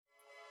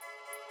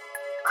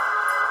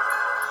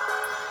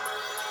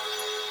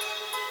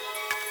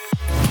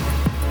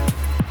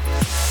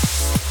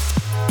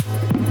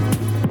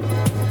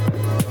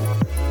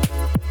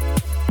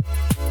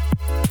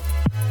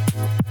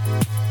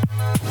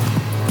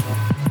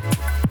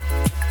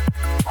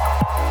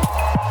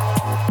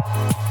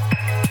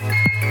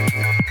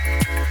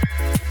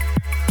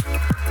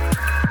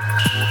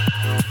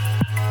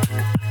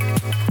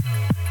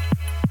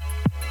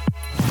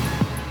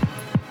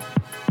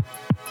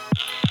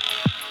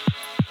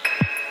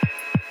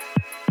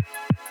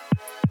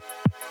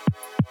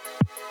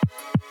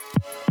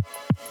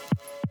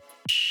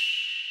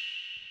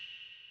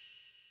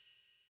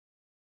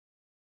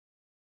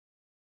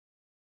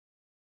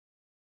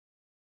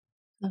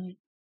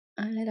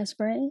Let us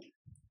pray.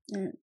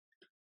 And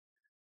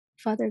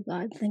Father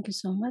God, thank you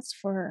so much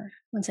for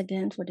once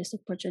again for this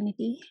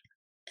opportunity.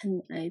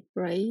 And I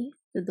pray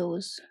to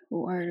those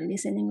who are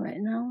listening right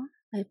now.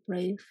 I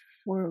pray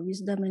for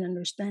wisdom and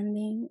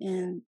understanding,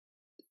 and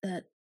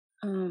that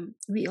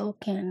we all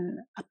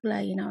can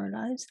apply in our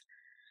lives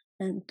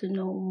and to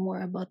know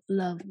more about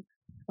love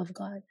of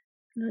God.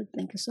 Lord,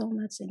 thank you so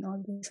much in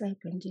all this. I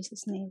pray in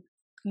Jesus' name.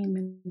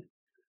 Amen.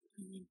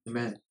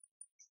 Amen.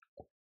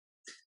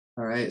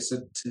 All right, so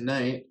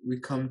tonight we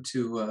come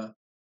to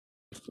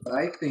what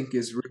I think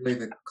is really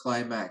the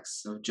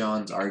climax of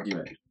John's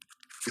argument.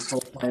 This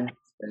whole time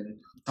he's been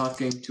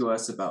talking to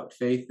us about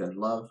faith and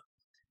love,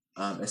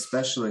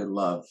 especially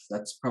love.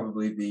 That's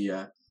probably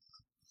the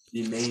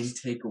main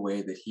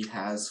takeaway that he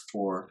has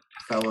for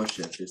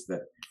fellowship, is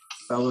that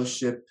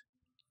fellowship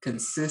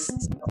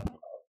consists of,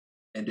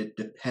 and it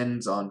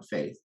depends on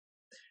faith.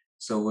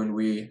 So when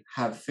we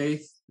have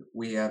faith,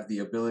 we have the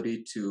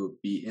ability to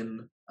be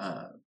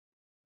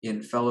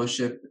in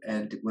fellowship,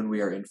 and when we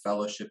are in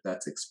fellowship,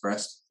 that's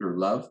expressed through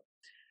love.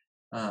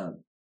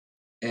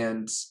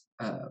 And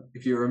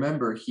if you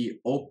remember, he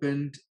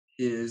opened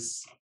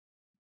his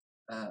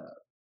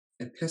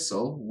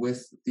epistle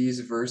with these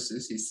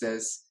verses. He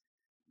says,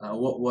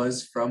 what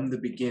was from the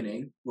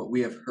beginning, what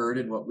we have heard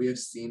and what we have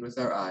seen with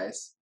our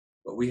eyes,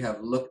 what we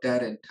have looked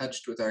at and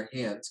touched with our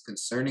hands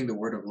concerning the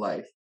word of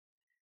life.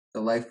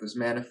 The life was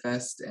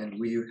manifest, and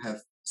we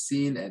have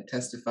seen and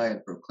testify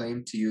and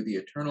proclaim to you the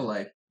eternal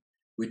life,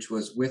 which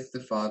was with the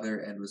Father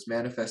and was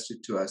manifested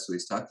to us. So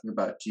he's talking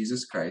about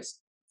Jesus Christ.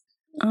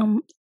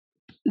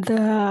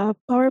 The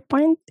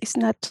PowerPoint is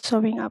not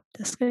showing up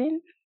the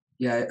screen.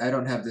 Yeah, I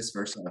don't have this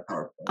verse on the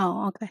PowerPoint.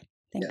 Oh, okay.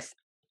 Thanks.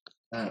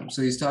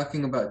 So he's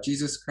talking about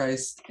Jesus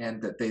Christ,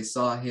 and that they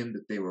saw him,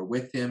 that they were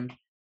with him,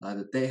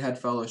 that they had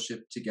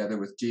fellowship together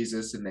with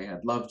Jesus, and they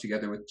had love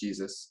together with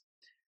Jesus.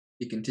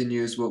 He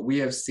continues, what we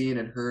have seen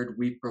and heard,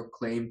 we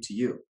proclaim to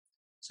you.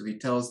 So he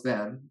tells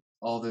them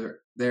all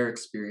their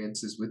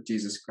experiences with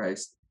Jesus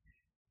Christ.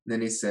 And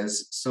then he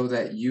says, so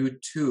that you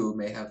too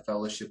may have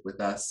fellowship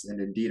with us,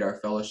 and indeed our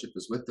fellowship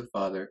is with the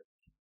Father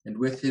and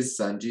with his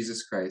Son,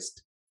 Jesus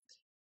Christ.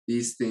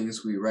 These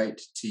things we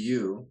write to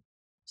you,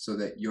 so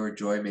that your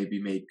joy may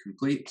be made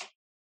complete.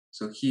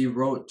 So he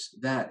wrote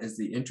that as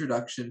the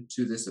introduction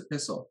to this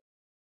epistle,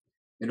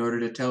 in order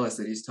to tell us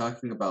that he's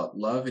talking about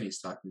love and he's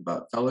talking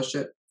about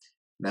fellowship.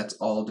 And that's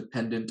all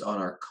dependent on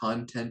our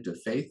content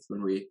of faith.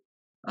 When we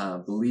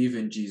believe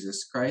in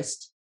Jesus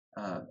Christ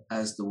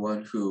as the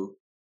one who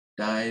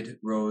died,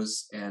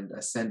 rose, and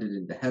ascended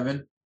into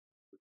heaven,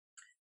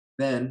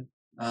 then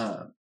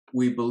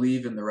we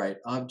believe in the right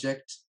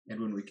object. And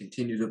when we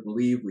continue to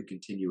believe, we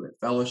continue in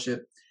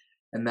fellowship.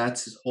 And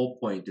that's his whole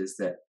point, is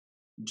that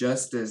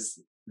just as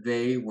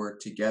they were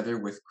together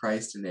with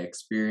Christ and they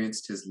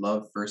experienced his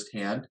love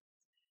firsthand,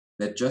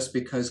 that just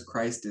because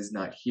Christ is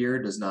not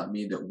here does not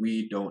mean that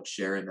we don't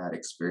share in that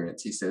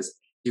experience. He says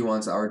he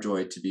wants our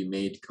joy to be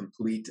made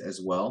complete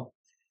as well.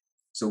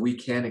 So we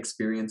can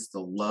experience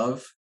the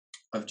love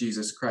of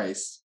Jesus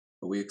Christ,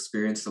 but we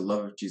experience the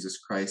love of Jesus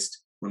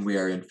Christ when we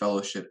are in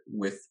fellowship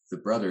with the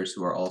brothers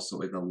who are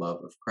also in the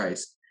love of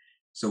Christ.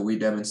 So we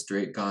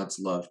demonstrate God's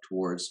love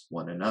towards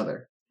one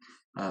another.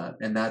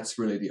 And that's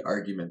really the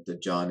argument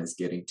that John is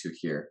getting to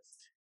here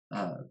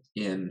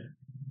in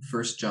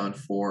 1 John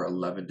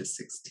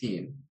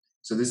 4:11-16.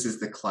 So this is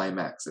the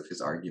climax of his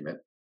argument.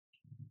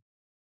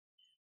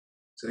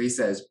 So he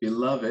says,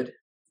 beloved,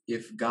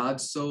 if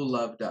God so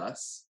loved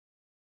us,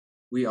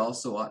 we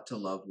also ought to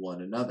love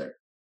one another.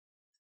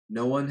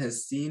 No one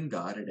has seen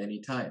God at any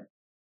time.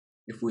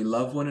 If we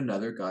love one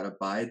another, God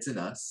abides in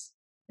us,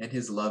 and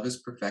his love is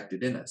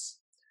perfected in us.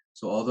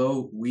 So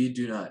although we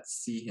do not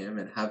see him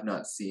and have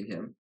not seen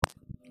him,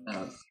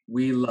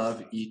 we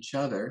love each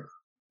other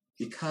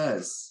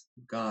because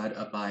God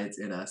abides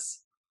in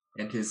us,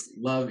 and his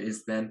love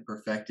is then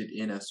perfected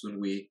in us when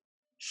we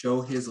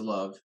show his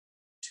love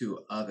to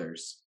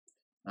others.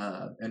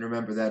 And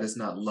remember, that is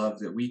not love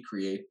that we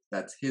create.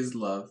 That's his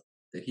love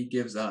that he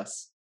gives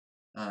us,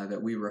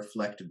 that we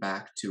reflect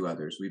back to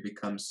others. We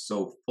become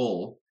so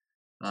full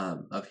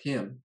of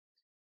him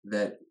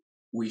that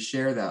we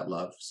share that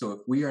love. So if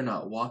we are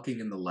not walking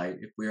in the light,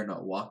 if we are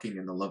not walking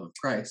in the love of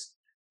Christ,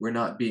 we're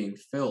not being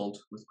filled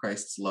with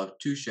Christ's love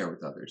to share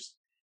with others.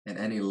 And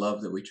any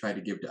love that we try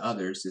to give to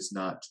others is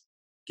not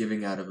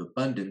giving out of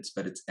abundance,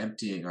 but it's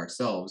emptying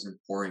ourselves and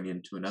pouring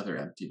into another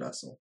empty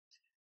vessel.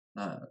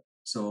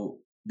 So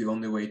the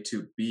only way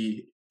to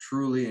be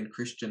truly in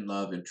Christian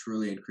love and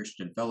truly in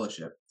Christian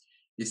fellowship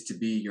is to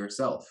be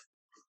yourself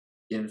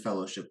in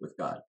fellowship with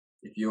God.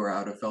 If you are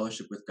out of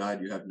fellowship with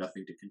God, you have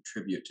nothing to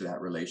contribute to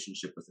that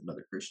relationship with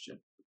another Christian.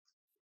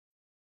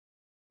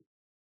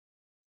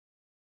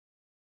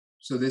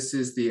 So this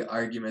is the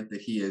argument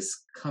that he is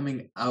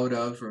coming out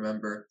of.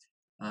 Remember,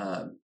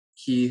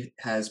 he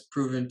has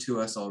proven to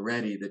us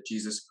already that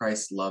Jesus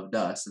Christ loved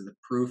us, and the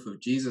proof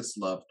of Jesus'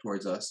 love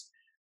towards us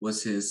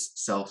was his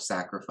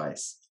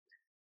self-sacrifice.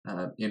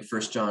 In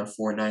 1 John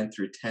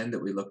 4:9-10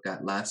 that we looked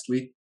at last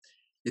week,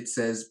 It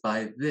says,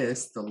 "By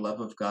this the love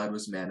of God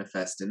was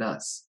manifest in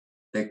us,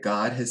 that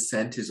God has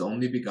sent his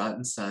only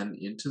begotten Son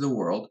into the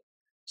world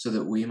so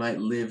that we might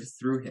live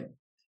through him."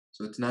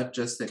 So it's not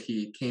just that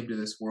he came to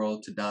this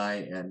world to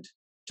die and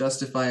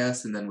justify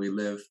us, and then we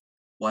live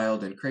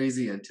wild and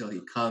crazy until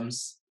he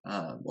comes,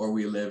 or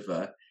we live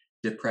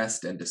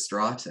depressed and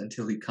distraught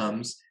until he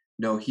comes.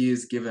 No, he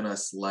has given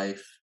us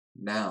life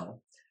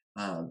now,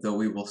 though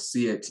we will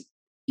see it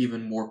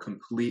even more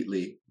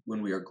completely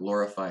when we are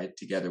glorified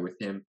together with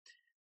him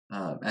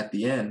at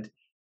the end.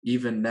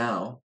 Even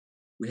now,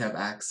 we have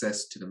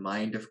access to the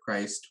mind of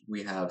Christ.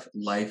 We have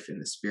life in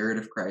the Spirit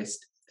of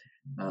Christ.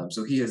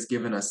 So he has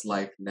given us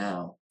life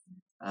now,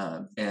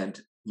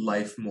 and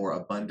life more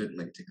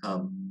abundantly to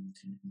come.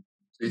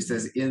 So he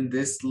says, "In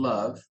this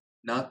love,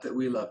 not that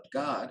we loved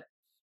God,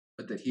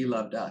 but that he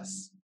loved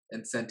us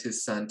and sent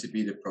his Son to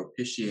be the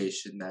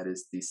propitiation," that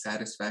is the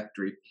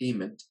satisfactory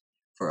payment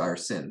for our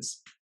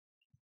sins.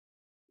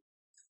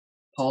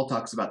 Paul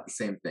talks about the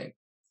same thing.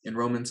 In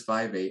Romans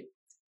 5:8,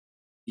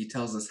 he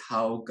tells us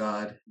how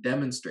God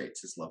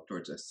demonstrates his love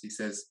towards us. He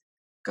says,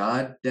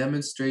 "God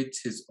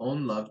demonstrates his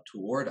own love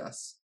toward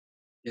us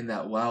in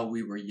that while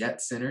we were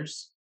yet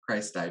sinners,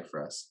 Christ died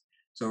for us."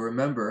 So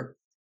remember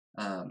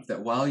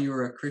that while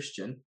you're a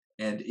Christian,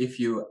 and if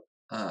you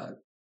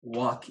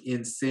walk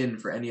in sin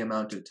for any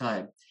amount of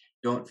time,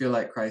 don't feel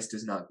like Christ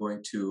is not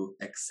going to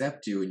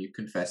accept you and you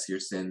confess your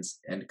sins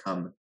and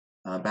come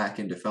back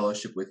into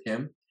fellowship with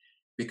him.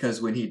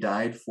 Because when he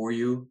died for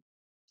you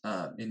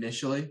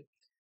initially,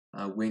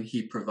 when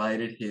he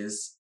provided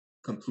his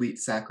complete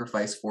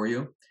sacrifice for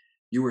you,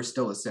 you were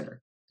still a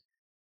sinner.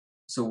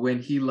 So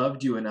when he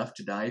loved you enough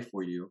to die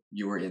for you,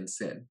 you were in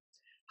sin.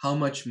 How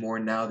much more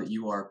now that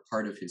you are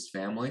part of his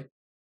family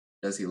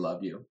does he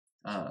love you?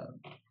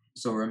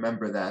 So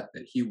remember that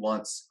he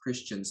wants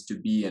Christians to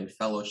be in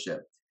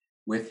fellowship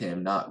with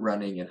him, not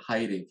running and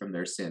hiding from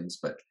their sins,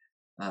 but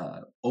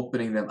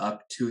opening them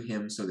up to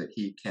him so that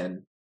he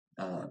can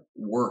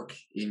work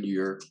in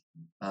your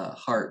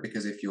heart.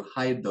 Because if you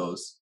hide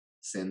those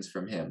sins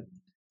from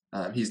him,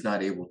 he's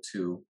not able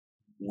to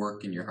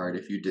work in your heart.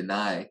 If you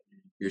deny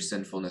your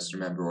sinfulness,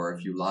 remember, or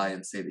if you lie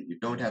and say that you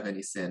don't have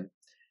any sin,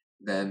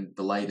 then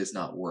the light is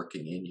not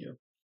working in you.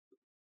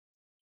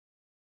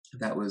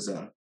 That was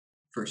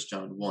 1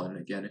 John 1,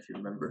 again, if you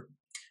remember.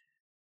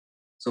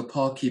 So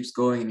Paul keeps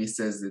going and he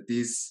says that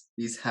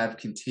these have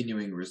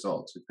continuing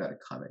results. We've got a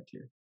comment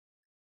here.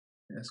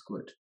 Ask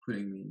what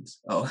pudding means.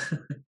 Oh,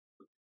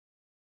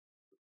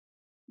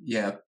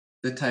 yeah,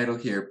 the title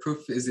here,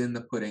 "Proof is in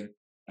the pudding."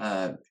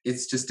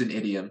 It's just an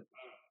idiom.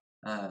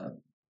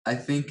 I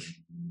think,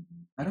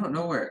 I don't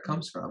know where it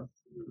comes from.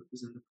 Proof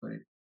is in the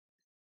pudding.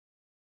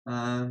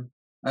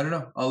 I don't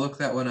know. I'll look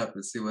that one up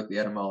and see what the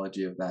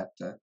etymology of that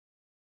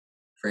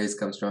phrase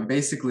comes from.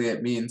 Basically,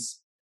 it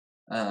means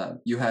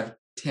you have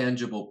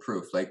tangible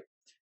proof. Like,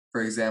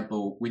 for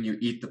example, when you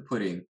eat the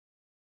pudding,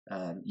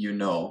 you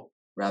know,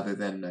 rather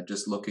than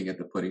just looking at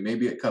the pudding.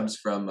 Maybe it comes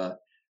from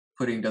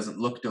pudding doesn't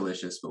look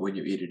delicious, but when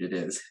you eat it, it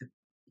is.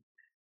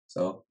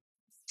 So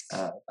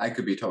I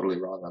could be totally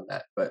wrong on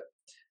that. But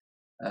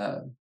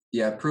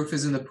yeah, proof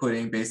is in the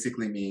pudding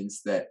basically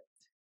means that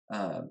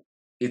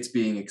it's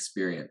being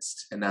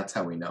experienced, and that's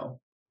how we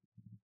know.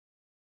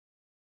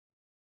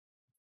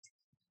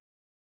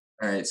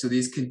 All right, so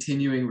these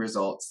continuing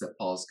results that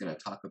Paul's going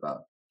to talk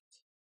about.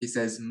 He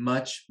says,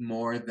 "Much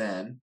more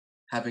than,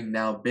 having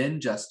now been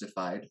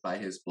justified by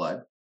his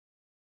blood,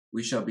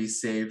 we shall be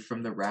saved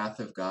from the wrath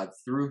of God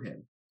through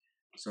him."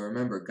 So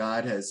remember,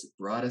 God has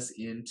brought us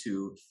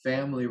into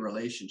family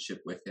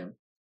relationship with him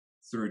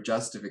through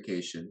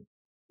justification.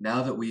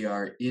 Now that we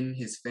are in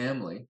his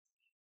family,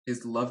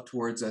 his love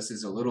towards us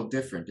is a little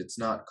different. It's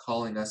not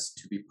calling us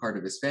to be part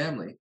of his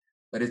family,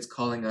 but it's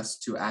calling us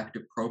to act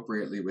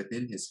appropriately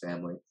within his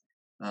family.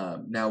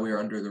 Now we are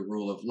under the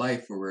rule of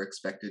life where we're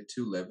expected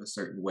to live a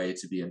certain way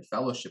to be in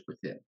fellowship with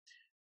him.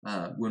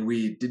 When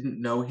we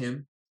didn't know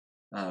him,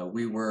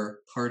 we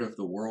were part of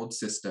the world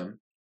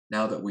system.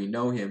 Now that we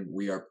know him,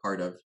 we are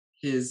part of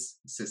his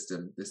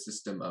system, the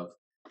system of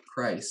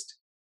Christ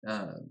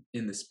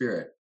in the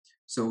Spirit.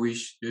 So we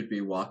should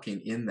be walking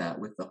in that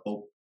with the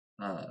hope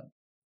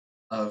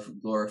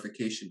of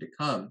glorification to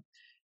come,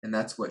 and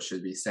that's what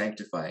should be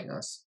sanctifying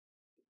us.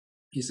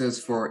 He says,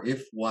 "For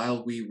if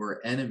while we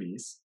were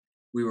enemies,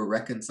 we were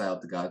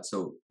reconciled to God."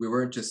 So we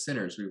weren't just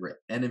sinners, we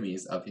were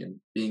enemies of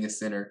him. Being a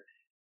sinner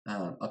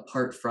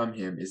apart from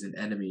him is an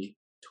enemy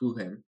to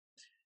him.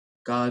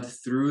 "God,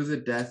 through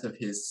the death of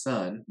his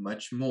Son,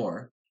 much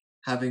more,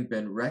 having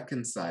been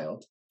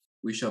reconciled,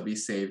 we shall be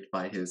saved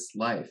by his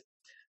life."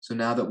 So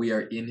now that we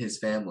are in his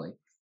family,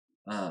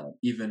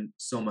 even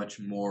so much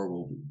more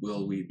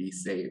will we be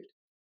saved.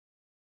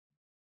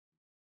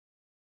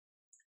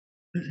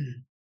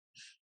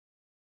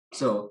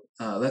 So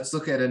let's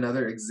look at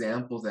another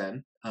example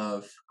then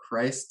of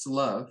Christ's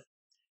love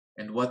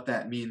and what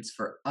that means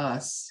for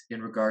us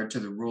in regard to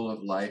the rule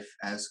of life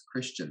as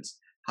Christians.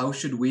 How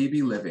should we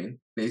be living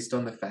based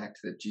on the fact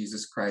that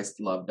Jesus Christ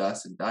loved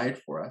us and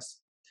died for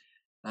us?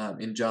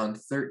 In John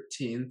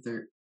 13,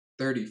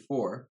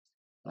 34,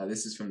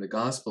 this is from the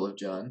Gospel of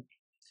John.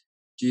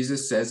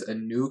 Jesus says, "A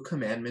new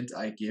commandment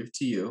I give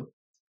to you,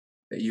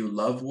 that you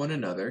love one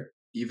another,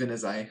 even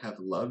as I have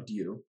loved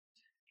you,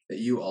 that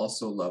you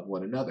also love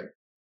one another."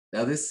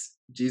 Now this,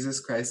 Jesus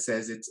Christ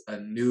says it's a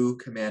new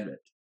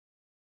commandment.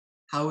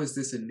 How is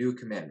this a new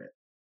commandment?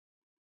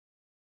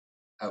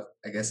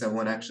 I guess I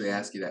won't actually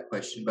ask you that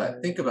question,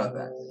 but think about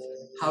that.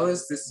 How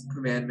is this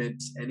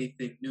commandment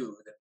anything new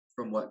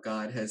from what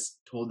God has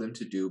told them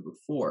to do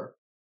before?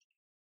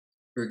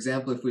 For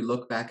example, if we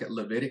look back at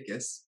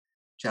Leviticus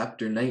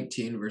chapter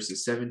 19,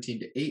 verses 17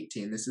 to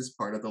 18, this is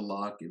part of the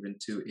law given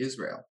to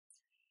Israel.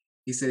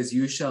 He says,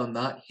 "You shall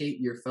not hate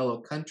your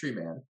fellow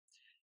countryman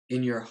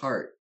in your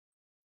heart.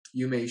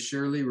 You may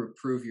surely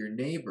reprove your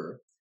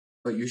neighbor,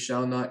 but you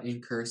shall not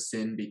incur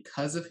sin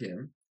because of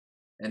him."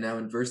 And now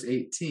in verse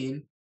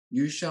 18,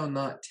 "You shall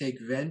not take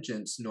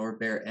vengeance nor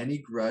bear any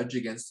grudge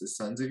against the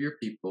sons of your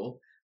people,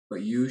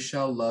 but you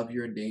shall love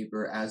your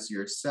neighbor as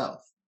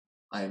yourself.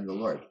 I am the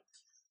Lord."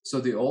 So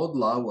the old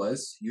law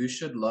was you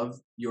should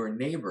love your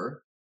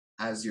neighbor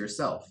as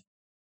yourself.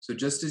 So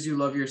just as you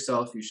love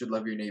yourself, you should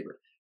love your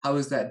neighbor. How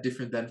is that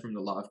different than from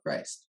the law of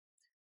Christ?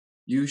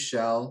 "You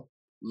shall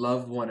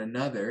love one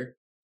another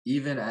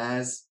even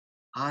as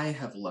I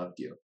have loved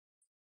you."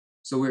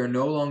 So we are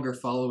no longer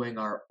following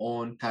our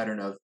own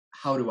pattern of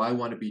how do I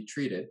want to be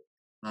treated?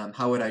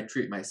 How would I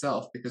treat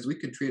myself? Because we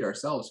can treat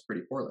ourselves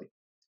pretty poorly.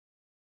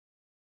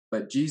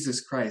 But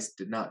Jesus Christ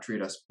did not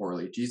treat us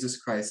poorly. Jesus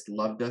Christ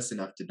loved us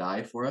enough to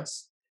die for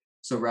us.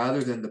 So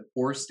rather than the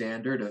poor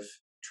standard of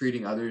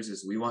treating others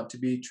as we want to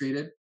be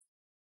treated,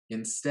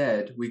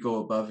 instead we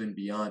go above and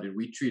beyond and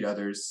we treat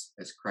others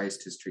as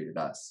Christ has treated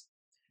us.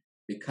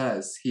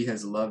 Because he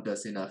has loved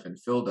us enough and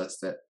filled us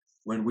that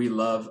when we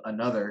love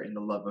another in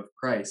the love of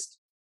Christ,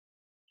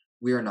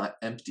 we are not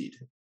emptied.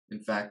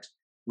 In fact,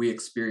 we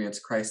experience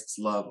Christ's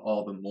love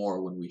all the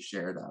more when we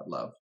share that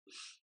love.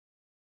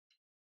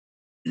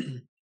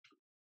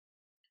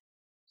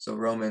 So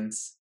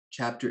Romans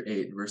chapter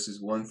 8, verses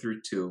 1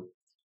 through 2.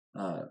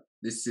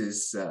 This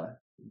is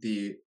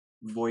the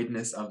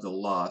voidness of the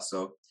law.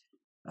 So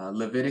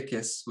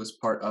Leviticus was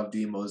part of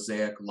the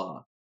Mosaic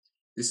law.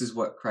 This is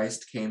what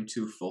Christ came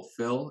to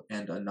fulfill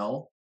and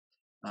annul.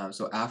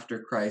 So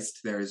after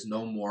Christ, there is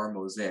no more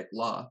Mosaic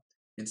law.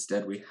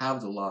 Instead, we have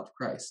the law of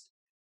Christ.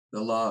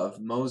 The law of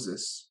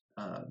Moses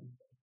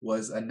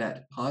was a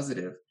net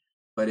positive,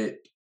 but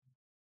it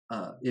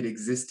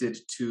existed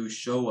to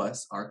show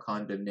us our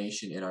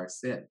condemnation in our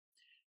sin.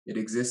 It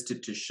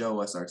existed to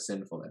show us our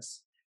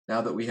sinfulness.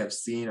 Now that we have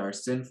seen our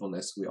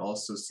sinfulness, we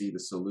also see the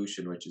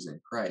solution, which is in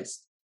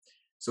Christ.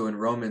 So in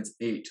Romans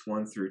 8,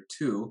 1 through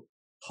 2,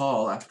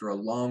 Paul, after a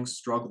long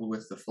struggle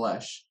with the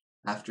flesh,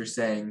 after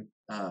saying,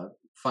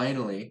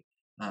 finally,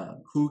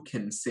 who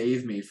can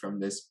save me from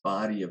this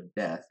body of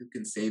death? Who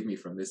can save me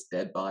from this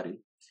dead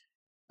body?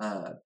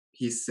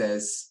 He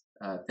says,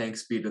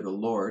 thanks be to the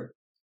Lord.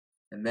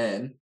 And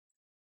then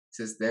he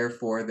says,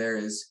 therefore, there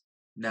is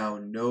now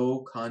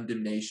no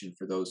condemnation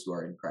for those who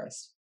are in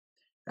Christ.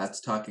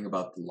 That's talking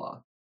about the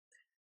law.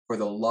 For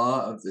the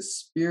law of the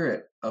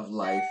Spirit of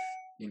life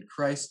in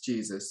Christ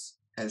Jesus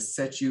has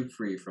set you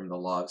free from the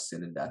law of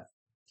sin and death.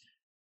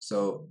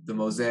 So the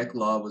Mosaic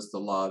law was the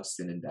law of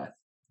sin and death.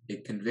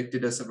 It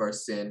convicted us of our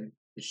sin.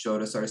 It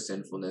showed us our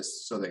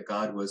sinfulness so that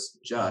God was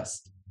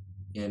just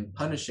in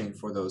punishing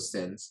for those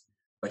sins,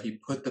 but he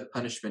put the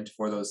punishment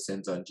for those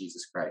sins on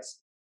Jesus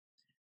Christ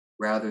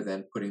rather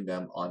than putting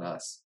them on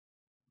us.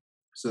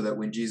 So that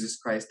when Jesus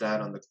Christ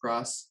died on the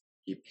cross,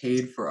 he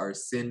paid for our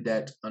sin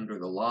debt under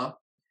the law,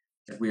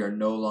 and we are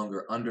no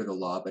longer under the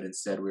law, but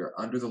instead we are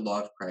under the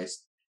law of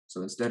Christ.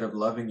 So instead of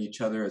loving each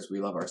other as we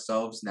love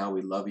ourselves, now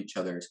we love each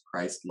other as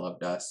Christ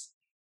loved us,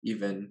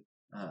 even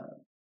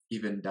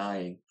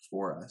dying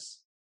for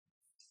us.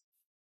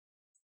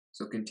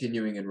 So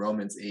continuing in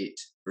Romans 8,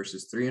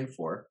 verses 3 and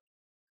 4,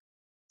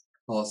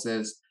 Paul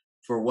says,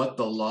 "For what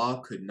the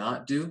law could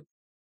not do,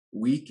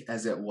 weak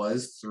as it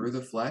was through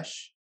the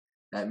flesh,"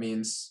 that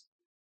means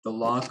the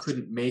law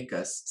couldn't make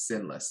us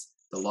sinless.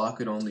 The law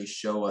could only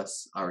show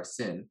us our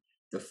sin.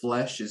 The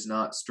flesh is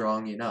not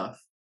strong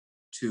enough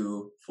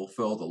to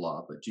fulfill the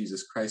law, but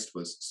Jesus Christ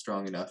was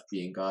strong enough,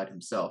 being God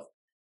himself,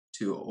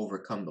 to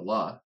overcome the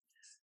law.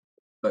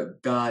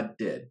 But God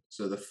did.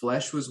 So the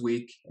flesh was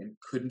weak and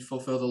couldn't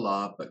fulfill the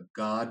law, but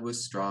God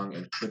was strong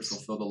and could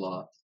fulfill the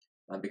law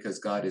because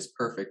God is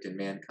perfect and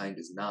mankind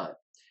is not.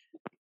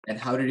 And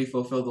how did he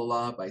fulfill the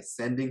law? By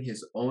sending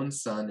his own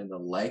son in the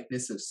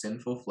likeness of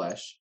sinful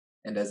flesh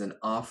and as an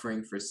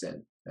offering for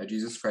sin. Now,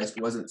 Jesus Christ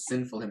wasn't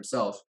sinful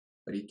himself,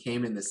 but he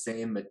came in the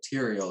same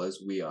material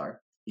as we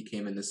are. He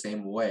came in the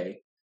same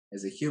way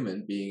as a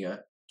human, being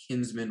a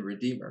kinsman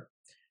redeemer.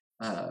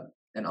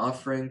 An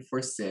offering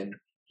for sin.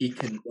 He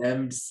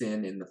condemned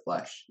sin in the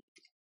flesh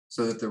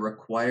so that the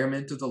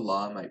requirement of the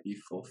law might be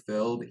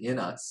fulfilled in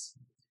us.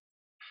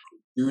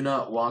 Do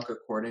not walk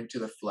according to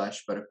the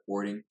flesh, but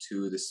according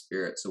to the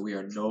Spirit. So we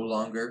are no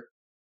longer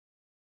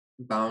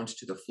bound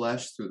to the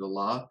flesh through the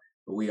law,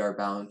 but we are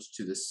bound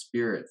to the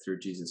Spirit through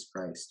Jesus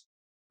Christ.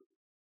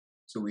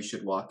 So we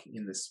should walk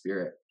in the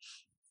Spirit.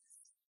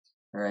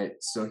 All right,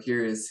 so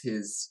here is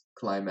his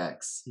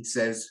climax. He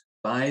says,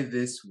 "By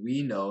this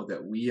we know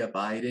that we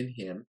abide in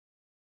him,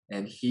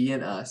 and he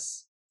in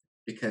us,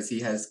 because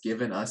he has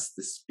given us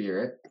the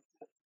Spirit."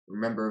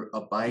 Remember,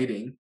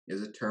 abiding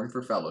is a term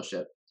for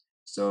fellowship.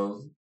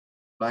 So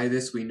by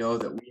this we know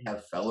that we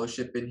have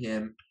fellowship in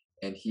him,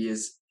 and he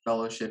is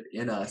fellowship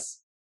in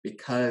us,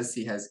 because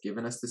he has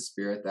given us the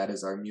Spirit. That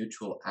is our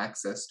mutual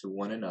access to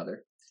one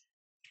another.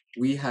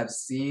 We have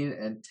seen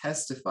and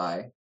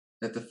testify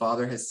that the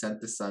Father has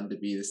sent the Son to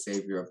be the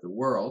Savior of the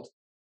world.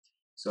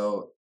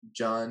 So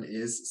John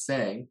is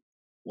saying,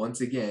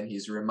 once again,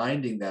 he's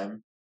reminding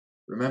them,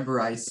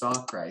 remember I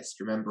saw Christ,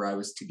 remember I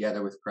was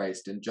together with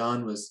Christ. And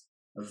John was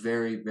a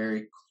very,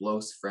 very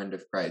close friend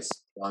of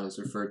Christ. John is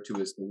referred to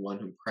as the one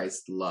whom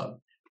Christ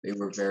loved. They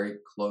were very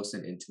close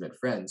and intimate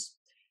friends.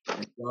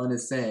 And John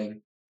is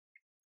saying,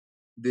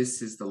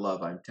 this is the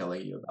love I'm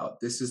telling you about.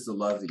 This is the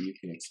love that you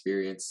can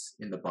experience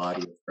in the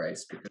body of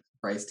Christ, because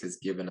Christ has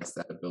given us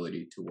that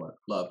ability to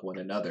love one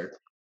another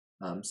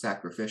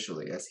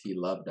sacrificially as he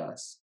loved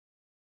us.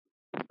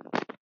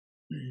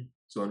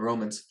 So in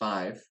Romans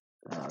 5,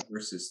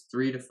 verses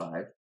 3 to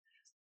 5,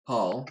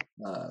 Paul,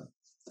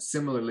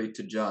 similarly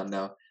to John,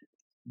 now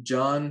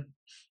John,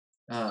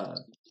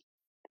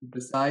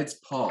 besides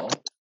Paul,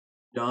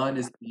 John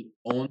is the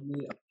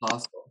only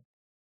apostle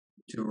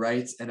to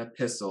write an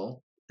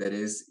epistle that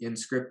is in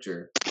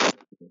Scripture,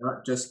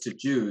 not just to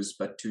Jews,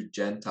 but to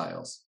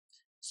Gentiles.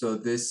 So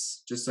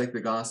this, just like the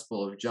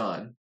Gospel of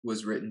John,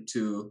 was written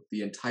to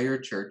the entire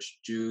church,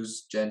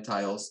 Jews,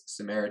 Gentiles,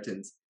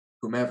 Samaritans,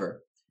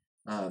 whomever.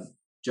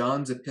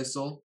 John's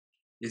epistle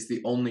is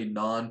the only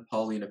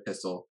non-Pauline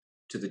epistle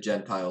to the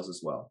Gentiles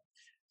as well.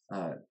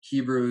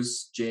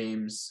 Hebrews,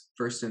 James,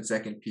 1st and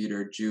 2nd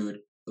Peter, Jude,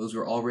 those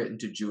were all written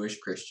to Jewish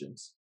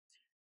Christians.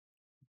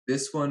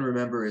 This one,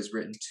 remember, is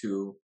written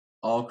to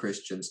all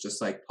Christians, just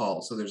like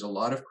Paul. So there's a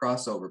lot of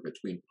crossover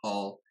between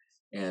Paul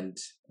and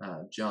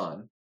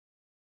John.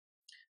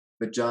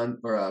 But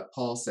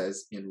Paul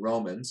says in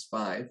Romans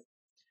 5,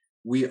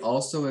 we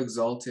also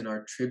exult in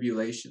our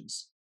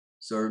tribulations.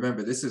 So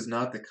remember, this is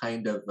not the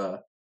kind of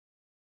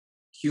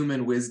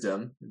human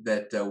wisdom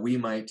that we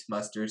might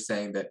muster,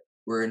 saying that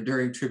we're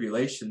enduring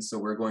tribulation, so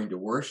we're going to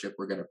worship,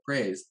 we're going to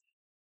praise.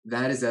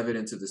 That is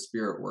evidence of the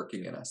Spirit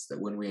working in us,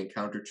 that when we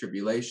encounter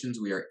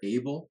tribulations, we are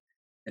able,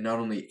 and not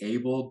only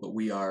able, but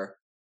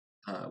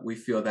we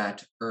feel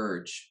that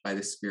urge by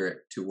the Spirit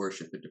to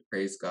worship and to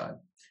praise God.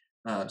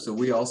 So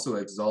we also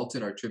exult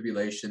in our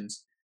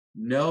tribulations,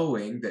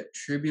 knowing that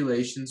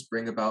tribulations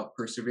bring about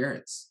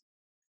perseverance,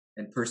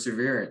 and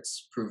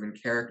perseverance, proven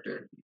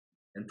character,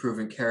 and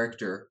proven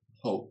character,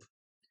 hope.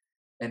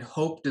 And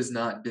hope does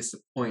not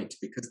disappoint,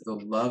 because the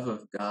love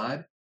of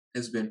God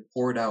has been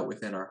poured out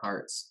within our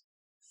hearts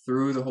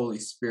through the Holy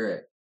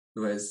Spirit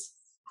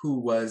who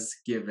was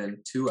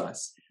given to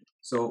us.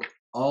 So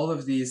all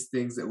of these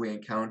things that we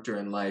encounter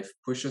in life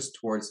push us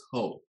towards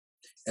hope.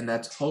 And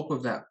that's hope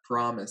of that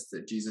promise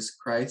that Jesus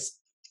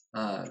Christ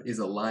is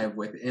alive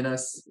within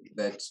us,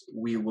 that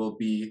we will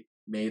be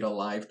made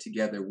alive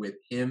together with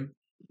him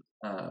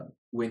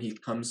when he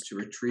comes to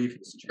retrieve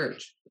his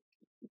church.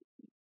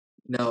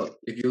 Now,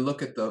 if you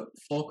look at the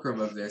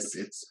fulcrum of this,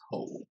 it's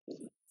hope.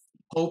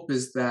 Hope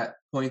is that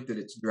point that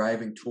it's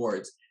driving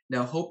towards.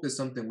 Now, hope is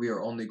something we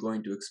are only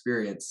going to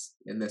experience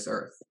in this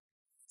earth,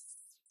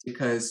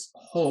 because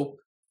hope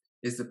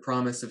is the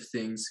promise of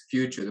things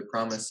future, the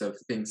promise of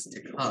things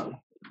to come.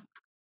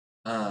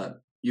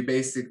 You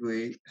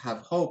basically have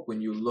hope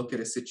when you look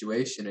at a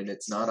situation and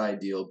it's not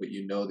ideal, but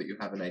you know that you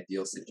have an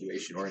ideal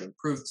situation or an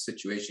improved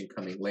situation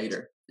coming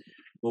later.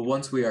 Well,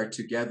 once we are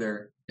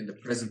together in the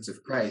presence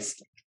of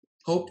Christ,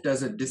 hope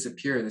doesn't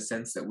disappear in the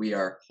sense that we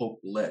are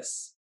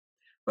hopeless,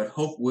 but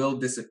hope will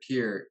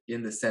disappear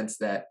in the sense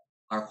that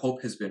our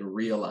hope has been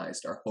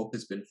realized, our hope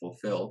has been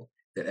fulfilled,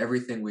 that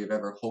everything we've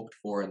ever hoped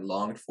for and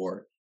longed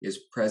for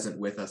is present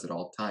with us at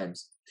all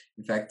times.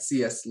 In fact,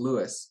 C.S.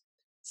 Lewis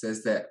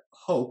says that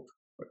hope,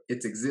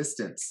 its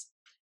existence,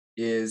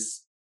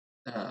 is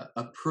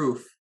a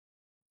proof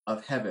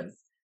of heaven,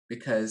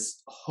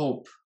 because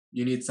hope,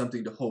 you need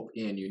something to hope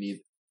in, you need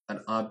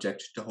an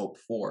object to hope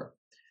for.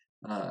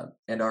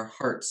 And our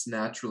hearts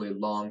naturally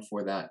long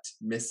for that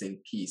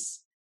missing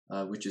piece,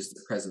 which is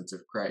the presence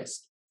of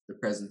Christ, the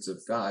presence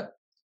of God,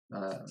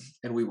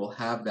 and we will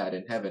have that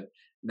in heaven.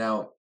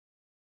 Now,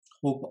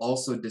 hope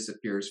also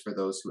disappears for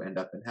those who end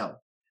up in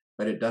hell,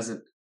 but it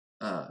doesn't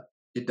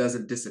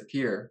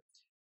disappear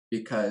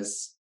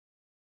because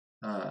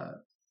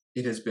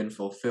it has been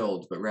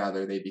fulfilled, but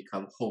rather they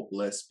become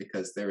hopeless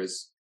because there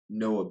is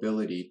no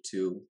ability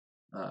to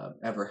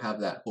ever have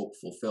that hope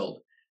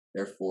fulfilled.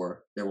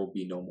 Therefore, there will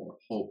be no more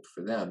hope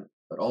for them,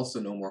 but also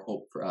no more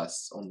hope for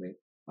us. Only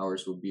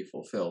ours will be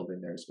fulfilled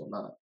and theirs will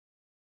not.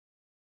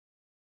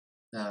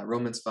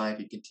 Romans 5,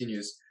 he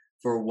continues,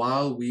 for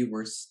while we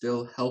were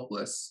still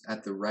helpless,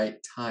 at the right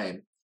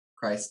time,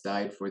 Christ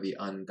died for the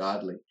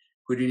ungodly.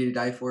 Who did he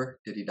die for?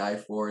 Did he die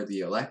for the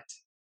elect?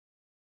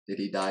 Did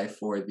he die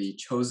for the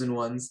chosen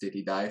ones? Did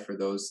he die for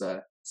those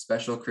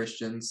special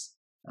Christians.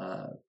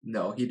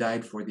 No, he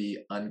died for the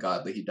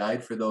ungodly. He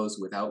died for those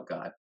without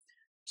God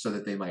so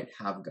that they might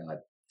have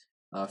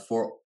God.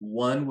 For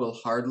one will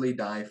hardly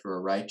die for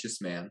a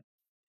righteous man,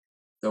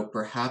 though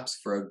perhaps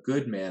for a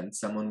good man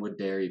someone would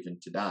dare even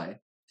to die.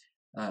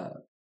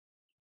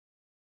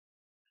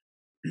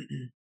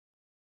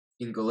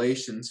 In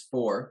Galatians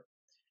 4,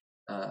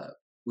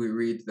 we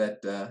read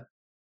that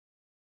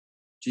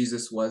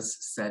Jesus was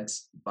sent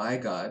by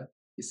God.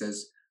 He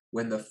says,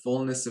 when the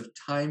fullness of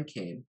time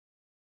came,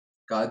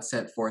 God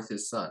sent forth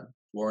his son,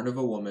 born of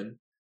a woman,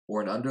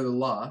 born under the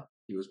law.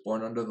 He was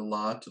born under the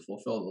law to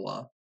fulfill the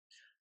law,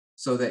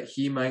 so that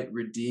he might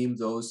redeem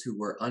those who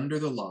were under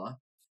the law,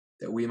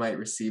 that we might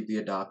receive the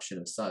adoption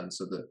of sons.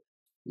 So the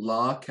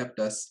law kept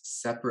us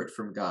separate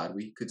from God.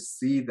 We could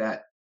see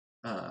that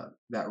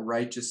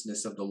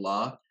righteousness of the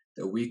law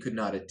that we could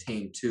not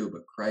attain to,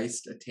 but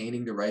Christ,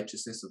 attaining the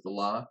righteousness of the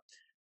law,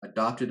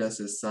 adopted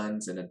us as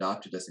sons and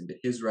adopted us into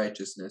his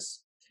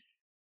righteousness.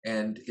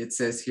 And it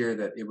says here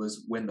that it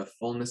was when the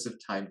fullness of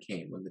time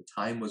came, when the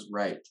time was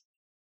right,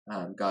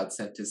 God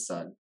sent his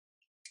son.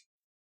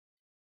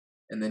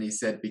 And then he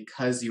said,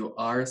 because you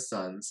are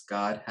sons,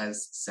 God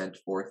has sent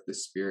forth the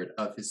Spirit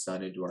of his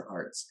Son into our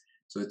hearts.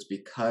 So it's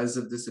because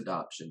of this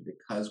adoption,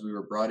 because we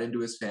were brought into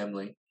his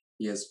family,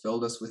 he has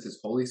filled us with his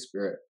Holy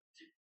Spirit.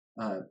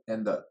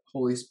 And the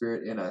Holy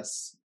Spirit in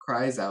us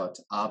cries out,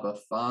 Abba,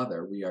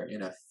 Father. We are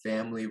in a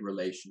family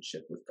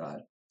relationship with God.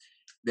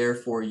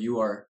 Therefore, you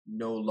are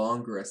no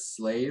longer a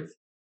slave,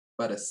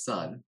 but a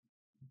son.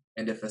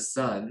 And if a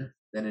son,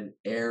 then an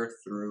heir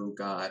through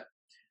God.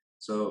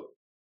 So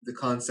the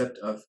concept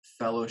of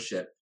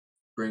fellowship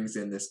brings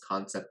in this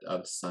concept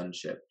of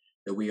sonship,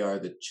 that we are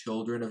the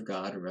children of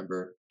God.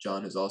 Remember,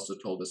 John has also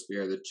told us we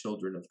are the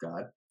children of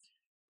God.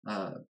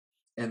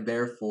 And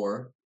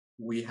therefore,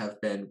 we have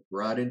been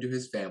brought into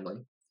his family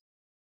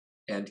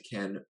and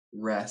can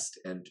rest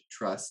and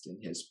trust in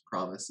his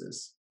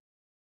promises.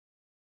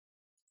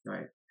 All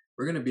right,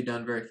 we're going to be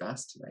done very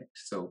fast tonight,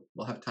 so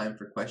we'll have time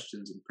for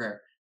questions and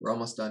prayer. We're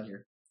almost done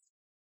here.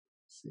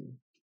 Let's see.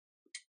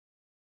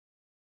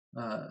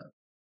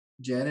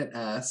 Janet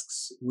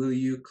asks, will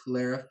you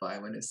clarify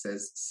when it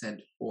says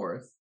sent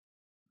forth?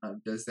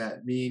 Does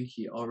that mean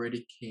he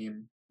already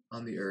came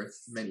on the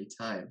earth many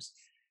times?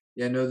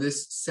 Yeah, no,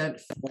 this sent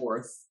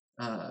forth,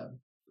 I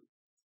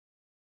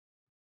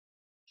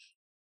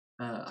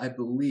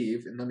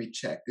believe, and let me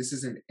check, this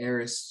is an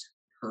aorist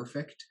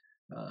perfect,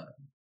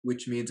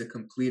 which means a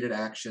completed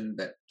action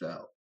that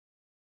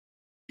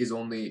is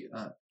only,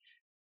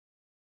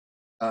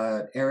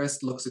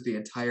 aorist looks at the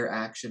entire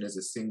action as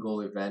a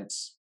single event,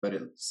 but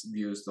it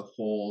views the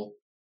whole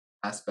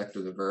aspect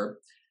of the verb.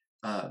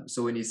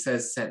 So when he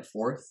says sent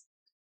forth,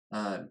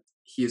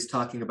 he is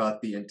talking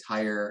about the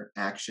entire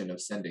action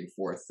of sending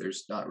forth.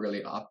 There's not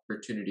really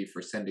opportunity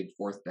for sending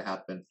forth to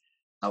happen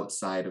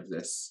outside of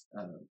this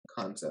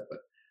concept. But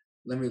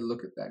let me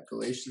look at that.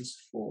 Galatians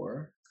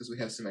 4, because we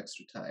have some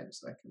extra time,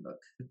 so I can look.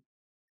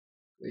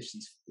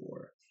 Galatians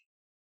 4.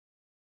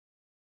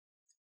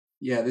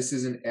 Yeah, this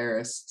is an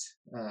aorist.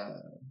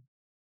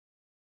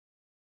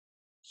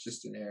 It's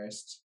just an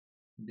aorist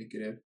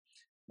indicative.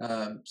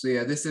 So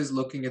yeah, this is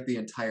looking at the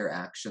entire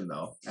action,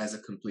 though, as a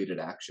completed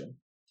action.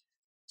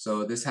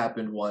 So this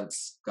happened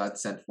once, God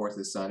sent forth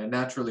his son, and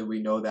naturally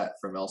we know that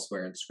from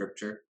elsewhere in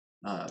Scripture.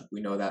 We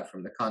know that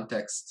from the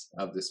context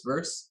of this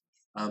verse,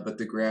 but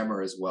the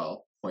grammar as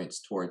well points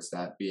towards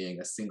that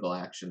being a single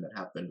action that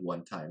happened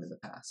one time in the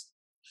past.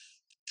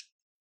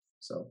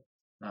 So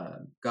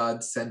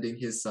God sending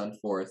his son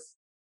forth,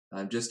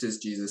 just as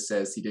Jesus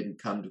says he didn't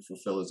come to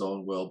fulfill his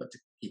own will, but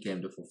he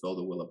came to fulfill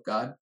the will of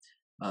God.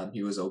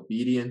 He was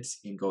obedient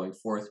in going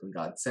forth when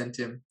God sent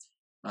him.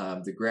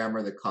 The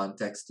grammar, the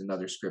context, and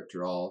other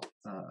scripture all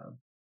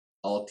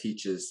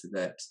teaches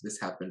that this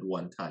happened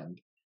one time.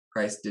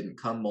 Christ didn't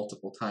come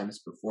multiple times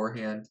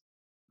beforehand,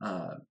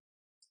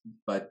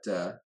 but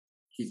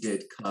he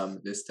did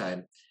come this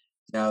time.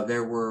 Now,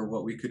 there were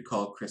what we could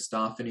call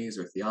Christophanies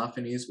or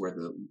theophanies, where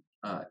the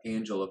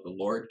angel of the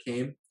Lord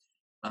came,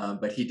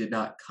 but he did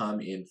not come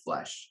in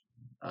flesh.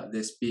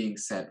 This being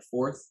sent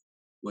forth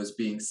was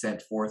being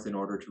sent forth in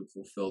order to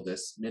fulfill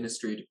this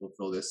ministry, to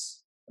fulfill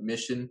this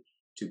mission,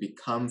 to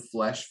become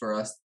flesh for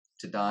us,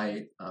 to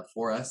die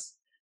for us.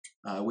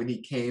 When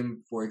he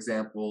came, for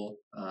example,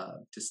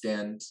 to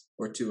stand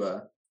or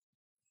to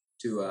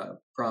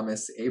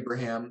promise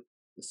Abraham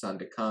the son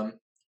to come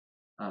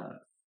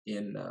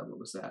in, what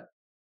was that?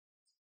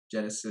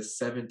 Genesis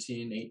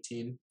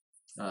 17:18.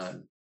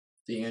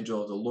 The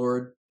angel of the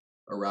Lord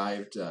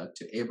arrived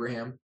to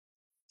Abraham.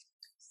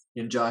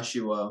 In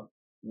Joshua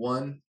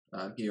 1,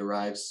 he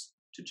arrives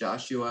to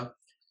Joshua.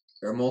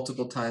 There are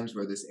multiple times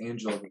where this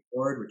angel of the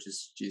Lord, which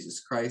is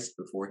Jesus Christ,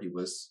 before he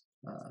was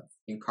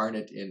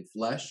incarnate in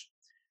flesh,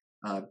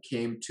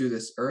 came to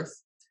this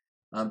earth,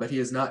 but he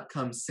has not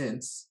come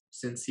since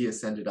he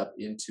ascended up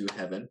into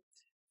heaven.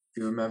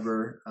 If you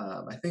remember,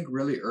 I think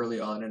really early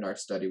on in our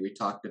study, we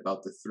talked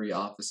about the three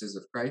offices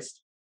of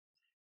Christ,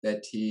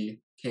 that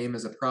he came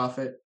as a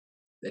prophet,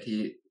 that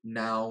he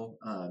now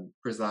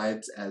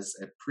presides as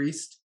a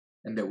priest,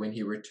 and that when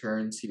he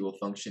returns, he will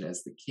function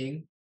as the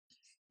king.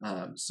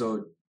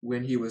 So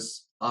when he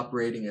was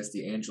operating as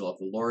the angel of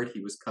the Lord,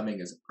 he was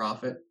coming as a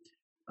prophet,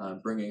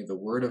 bringing the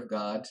word of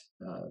God.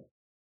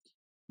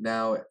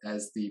 Now,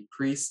 as the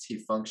priest, he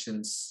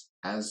functions,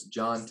 as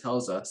John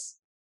tells us,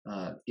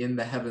 in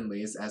the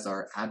heavenlies as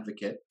our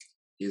advocate.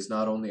 He is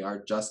not only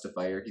our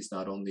justifier, he's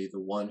not only the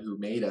one who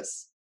made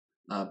us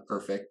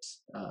perfect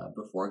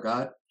before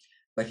God,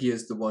 but he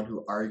is the one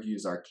who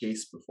argues our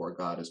case before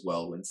God as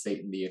well. When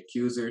Satan, the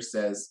accuser,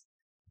 says,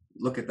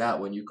 look at that,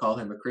 when you call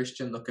him a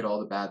Christian, look at all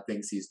the bad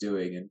things he's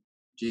doing. And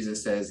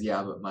Jesus says,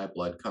 yeah, but my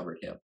blood covered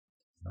him.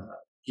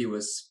 He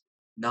was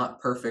not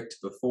perfect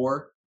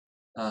before.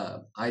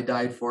 I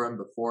died for him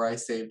before I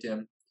saved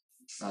him.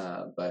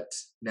 But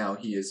now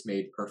he is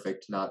made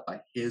perfect, not by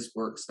his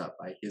works, not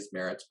by his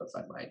merits, but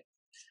by mine.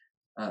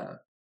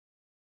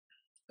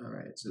 All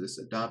right, so this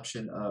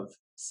adoption of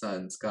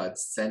sons, God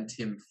sent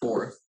him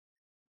forth.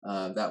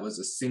 That was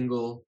a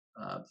single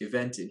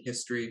event in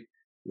history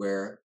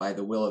where, by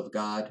the will of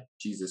God,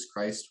 Jesus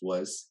Christ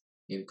was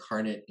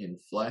incarnate in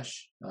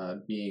flesh,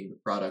 being the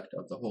product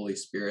of the Holy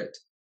Spirit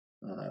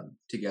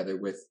together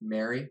with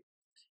Mary,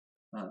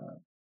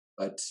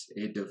 but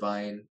a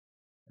divine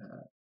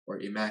or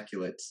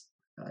immaculate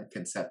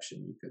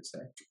conception, you could say.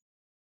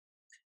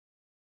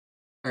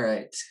 All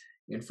right,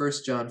 in 1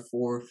 John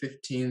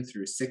 4:15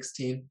 through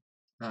 16,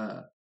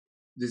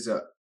 these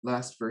are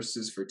last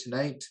verses for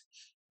tonight.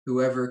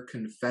 Whoever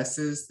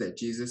confesses that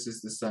Jesus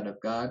is the Son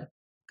of God,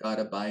 God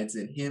abides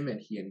in him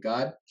and he in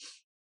God.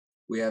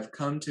 We have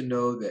come to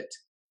know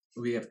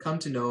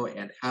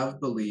and have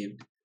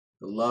believed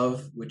the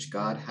love which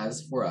God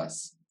has for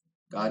us.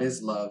 God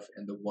is love,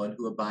 and the one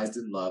who abides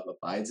in love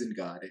abides in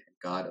God, and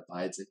God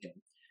abides in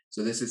him.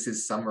 So this is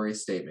his summary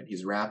statement.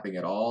 He's wrapping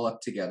it all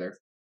up together.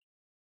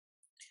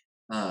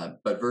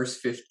 But verse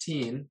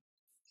 15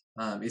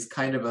 is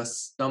kind of a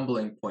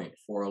stumbling point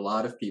for a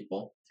lot of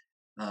people.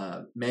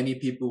 Many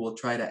people will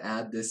try to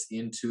add this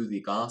into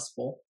the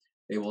gospel.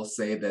 They will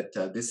say that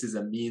this is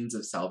a means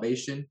of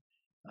salvation.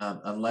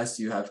 Unless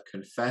you have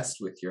confessed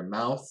with your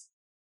mouth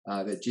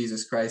that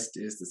Jesus Christ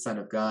is the Son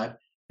of God,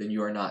 then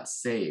you are not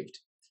saved.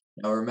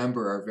 Now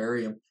remember, our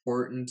very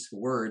important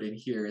word in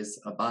here is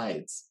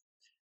abides.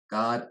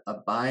 God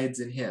abides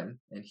in him,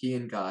 and he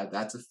in God.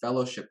 That's a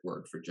fellowship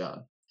word for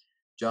John.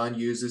 John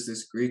uses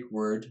this Greek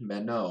word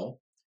meno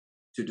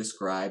to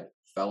describe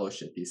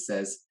fellowship. He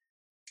says,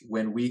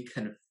 when we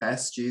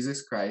confess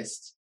Jesus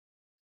Christ,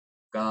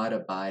 God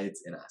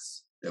abides in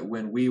us. That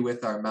when we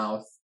with our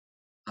mouth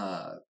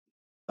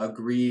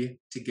agree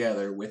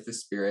together with the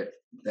Spirit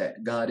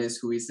that God is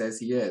who he says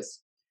he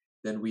is,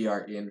 then we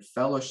are in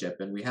fellowship.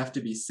 And we have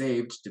to be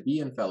saved to be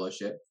in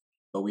fellowship,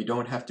 but we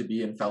don't have to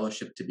be in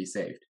fellowship to be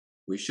saved.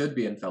 We should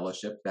be in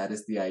fellowship. That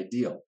is the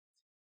ideal.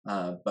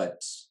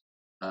 But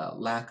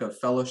lack of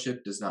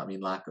fellowship does not mean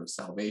lack of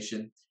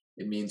salvation.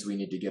 It means we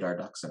need to get our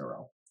ducks in a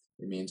row.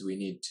 It means we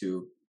need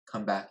to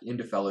come back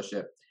into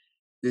fellowship.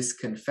 This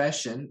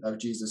confession of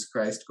Jesus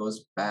Christ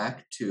goes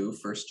back to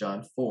 1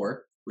 John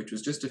 4, which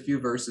was just a few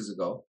verses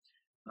ago,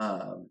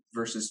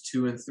 verses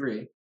 2 and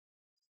 3.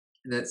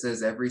 And that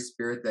says, every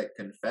spirit that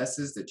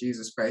confesses that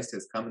Jesus Christ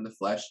has come in the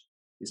flesh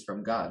is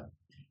from God.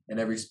 And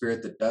every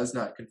spirit that does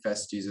not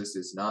confess Jesus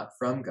is not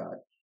from God.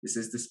 This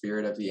is the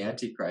spirit of the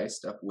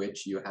Antichrist, of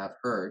which you have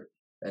heard,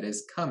 that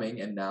is coming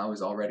and now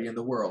is already in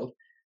the world.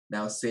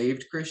 Now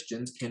saved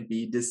Christians can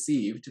be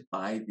deceived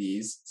by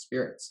these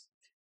spirits.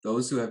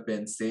 Those who have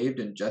been saved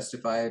and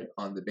justified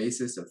on the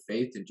basis of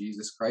faith in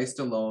Jesus Christ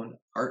alone,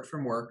 apart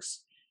from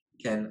works,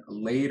 can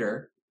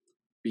later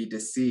be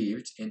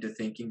deceived into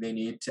thinking they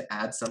need to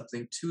add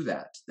something to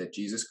that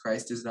Jesus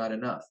Christ is not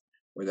enough,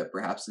 or that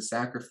perhaps the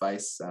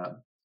sacrifice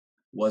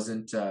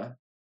wasn't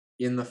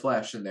in the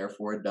flesh and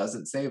therefore it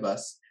doesn't save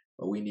us,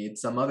 but we need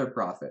some other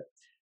prophet.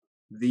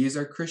 These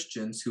are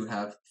Christians who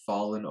have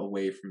fallen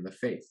away from the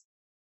faith.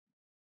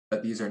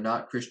 But these are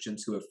not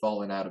Christians who have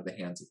fallen out of the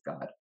hands of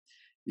God.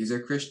 These are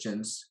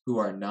Christians who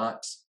are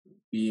not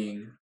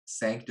being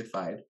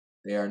sanctified.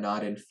 They are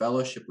not in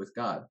fellowship with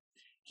God.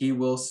 He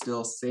will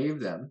still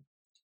save them,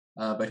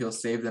 but he'll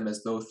save them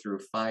as though through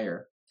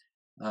fire.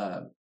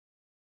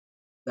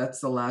 That's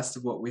the last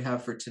of what we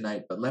have for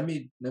tonight. But let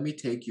me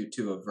take you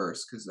to a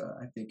verse, because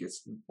I think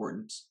it's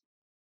important,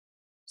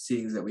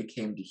 seeing that we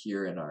came to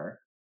hear in our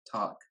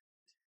talk.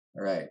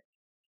 All right.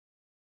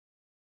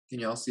 Can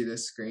you all see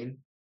this screen?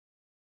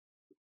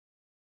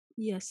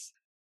 Yes.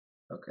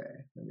 Okay,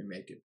 let me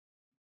make it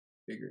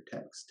bigger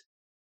text.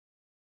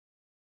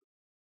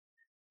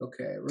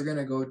 Okay, we're going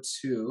to go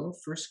to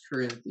 1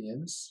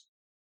 Corinthians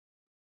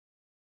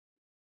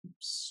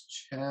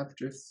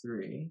chapter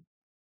 3.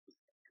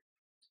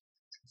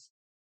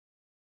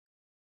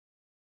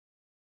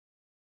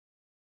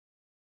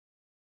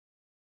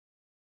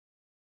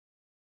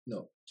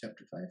 No,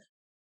 chapter 5.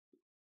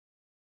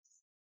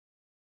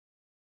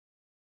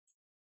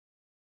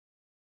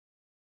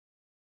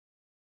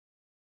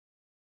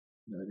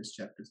 No, it is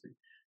chapter 3.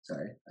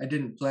 Sorry, I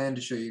didn't plan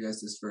to show you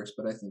guys this verse,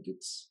 but I think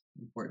it's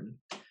important.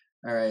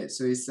 All right,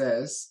 so he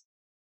says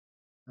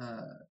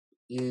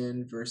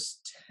in verse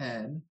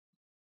 10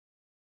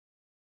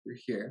 through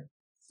here,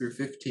 through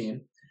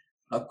 15,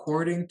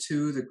 according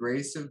to the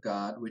grace of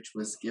God which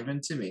was given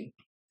to me,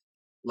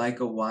 like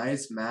a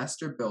wise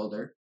master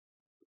builder,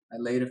 I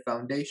laid a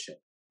foundation,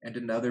 and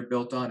another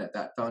built on it.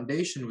 That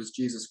foundation was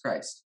Jesus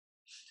Christ.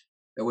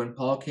 That when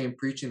Paul came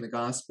preaching the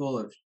gospel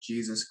of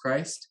Jesus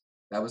Christ,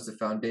 that was the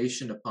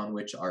foundation upon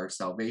which our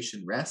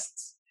salvation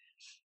rests.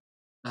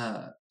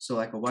 So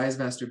like a wise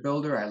master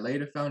builder, I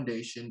laid a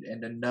foundation,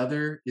 and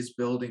another is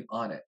building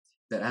on it.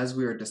 That as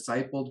we are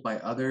discipled by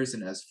others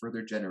and as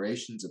further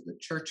generations of the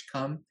church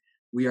come,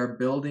 we are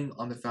building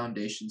on the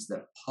foundations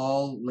that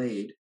Paul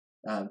laid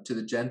to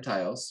the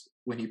Gentiles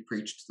when he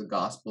preached the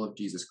gospel of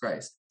Jesus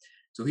Christ.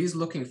 So he's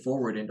looking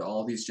forward into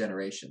all these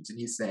generations, and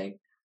he's saying,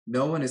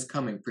 no one is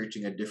coming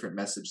preaching a different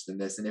message than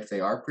this. And if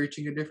they are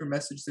preaching a different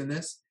message than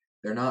this,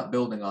 they're not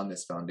building on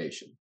this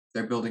foundation.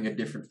 They're building a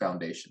different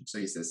foundation. So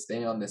he says,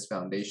 stay on this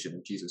foundation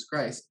of Jesus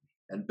Christ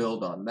and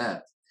build on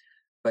that.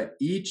 But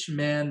each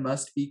man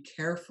must be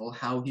careful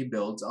how he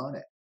builds on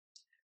it.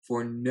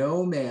 For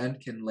no man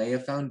can lay a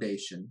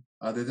foundation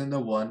other than the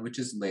one which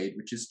is laid,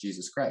 which is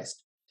Jesus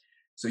Christ.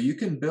 So you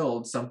can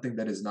build something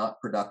that is not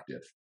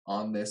productive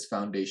on this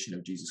foundation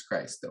of Jesus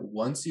Christ. That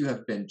once you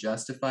have been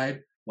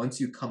justified, once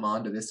you come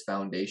onto this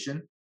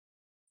foundation,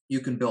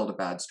 you can build a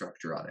bad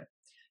structure on it.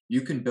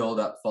 You can build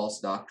up false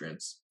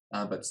doctrines,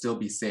 but still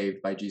be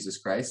saved by Jesus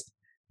Christ.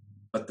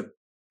 But the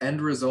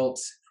end result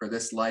for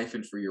this life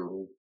and for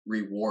your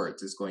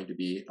rewards is going to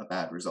be a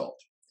bad result.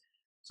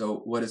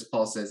 So what does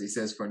Paul says? He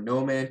says, for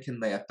no man can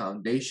lay a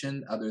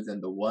foundation other than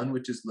the one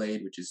which is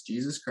laid, which is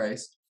Jesus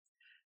Christ.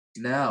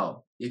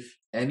 Now, if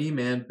any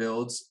man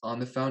builds on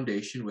the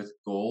foundation with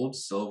gold,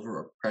 silver,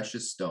 or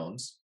precious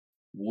stones,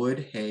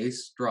 wood, hay,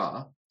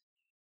 straw,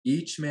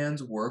 each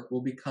man's work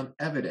will become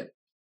evident,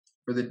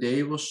 for the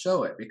day will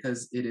show it,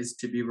 because it is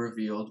to be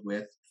revealed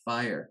with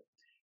fire.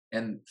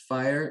 And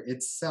fire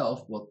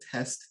itself will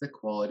test the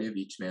quality of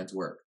each man's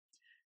work.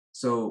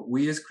 So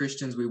we as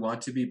Christians, we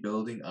want to be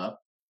building up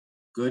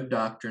good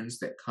doctrines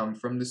that come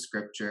from the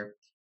scripture,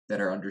 that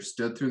are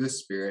understood through the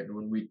Spirit. And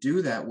when we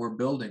do that, we're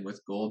building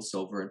with gold,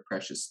 silver, and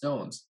precious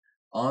stones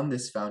on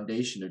this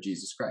foundation of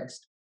Jesus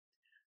Christ.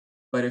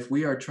 But if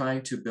we are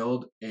trying to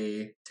build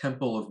a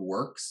temple of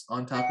works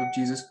on top of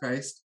Jesus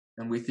Christ,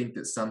 and we think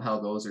that somehow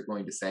those are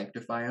going to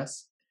sanctify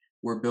us,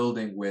 we're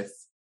building with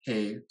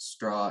hay,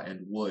 straw,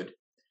 and wood.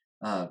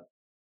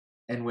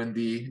 And when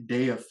the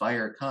day of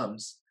fire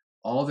comes,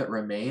 all that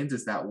remains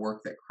is that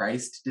work that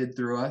Christ did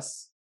through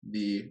us,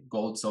 the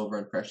gold, silver,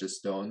 and precious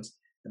stones,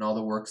 and all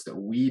the works that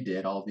we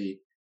did, all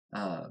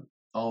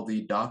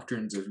the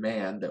doctrines of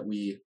man that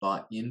we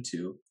bought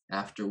into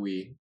after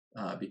we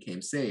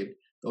became saved.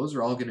 Those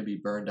are all going to be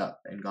burned up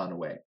and gone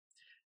away.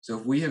 So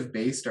if we have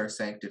based our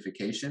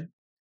sanctification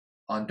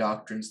on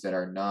doctrines that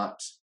are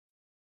not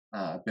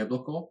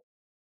biblical,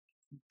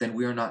 then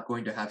we are not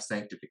going to have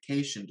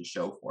sanctification to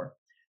show for.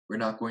 We're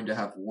not going to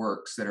have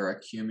works that are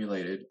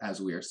accumulated as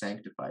we are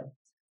sanctified,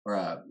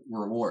 or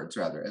rewards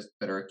rather,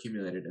 that are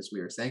accumulated as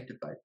we are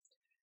sanctified.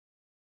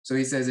 So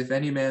he says, if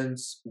any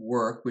man's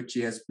work which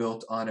he has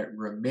built on it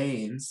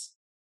remains,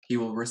 he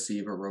will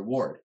receive a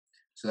reward.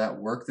 So that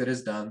work that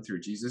is done through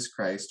Jesus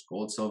Christ,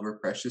 gold, silver,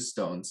 precious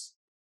stones,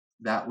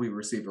 that we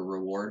receive a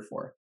reward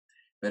for.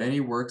 But any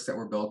works that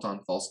were built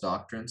on false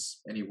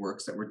doctrines, any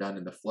works that were done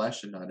in the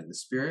flesh and not in the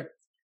spirit,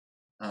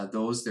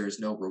 those there's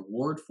no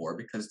reward for,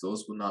 because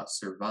those will not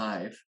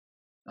survive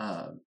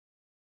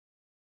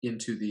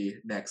into the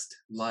next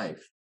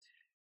life.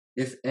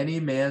 If any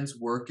man's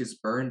work is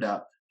burned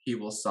up, he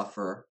will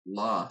suffer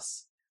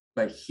loss,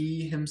 but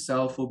he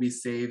himself will be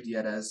saved,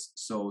 yet as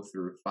so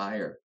through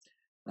fire.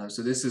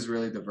 So this is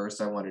really the verse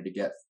I wanted to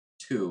get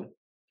to.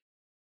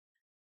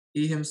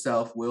 He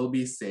himself will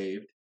be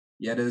saved,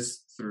 yet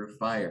as through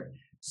fire.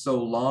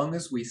 So long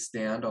as we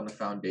stand on the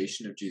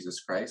foundation of Jesus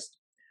Christ,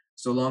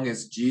 so long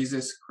as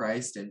Jesus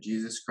Christ and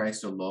Jesus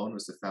Christ alone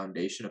was the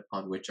foundation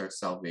upon which our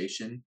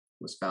salvation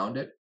was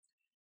founded,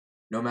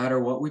 no matter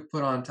what we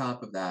put on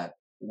top of that,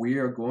 we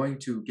are going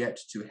to get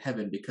to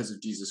heaven because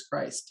of Jesus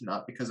Christ,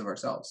 not because of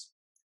ourselves.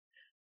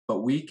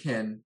 But we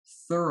can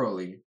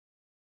thoroughly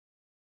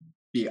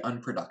be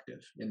unproductive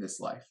in this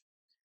life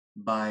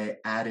by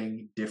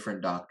adding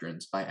different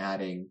doctrines, by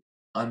adding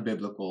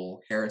unbiblical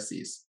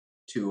heresies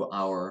to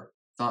our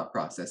thought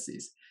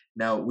processes.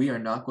 Now, we are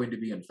not going to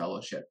be in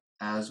fellowship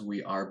as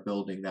we are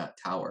building that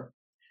tower,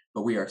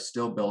 but we are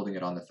still building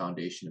it on the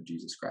foundation of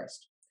Jesus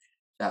Christ.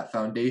 That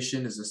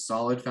foundation is a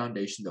solid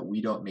foundation that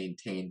we don't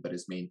maintain, but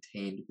is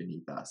maintained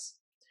beneath us.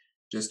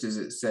 Just as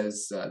it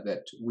says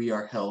that we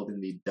are held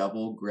in the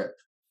double grip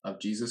of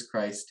Jesus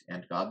Christ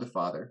and God the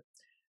Father,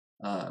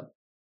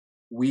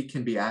 we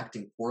can be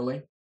acting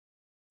poorly,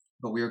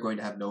 but we are going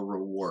to have no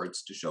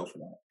rewards to show for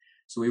that.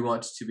 So we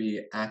want to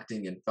be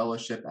acting in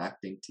fellowship,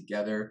 acting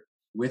together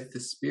with the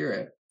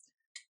Spirit,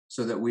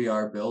 so that we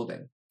are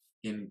building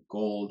in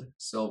gold,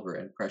 silver,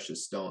 and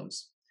precious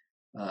stones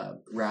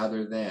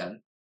rather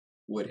than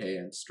wood, hay,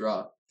 and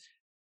straw.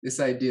 This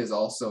idea is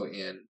also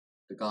in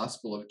the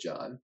Gospel of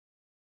John,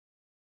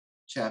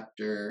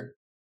 chapter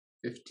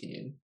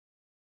 15.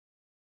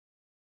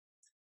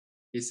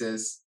 He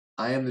says,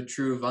 I am the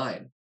true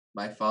vine.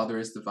 My Father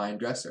is the vine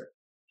dresser.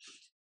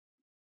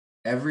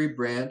 Every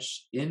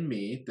branch in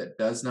me that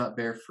does not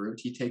bear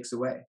fruit, he takes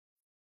away.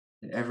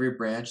 And every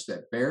branch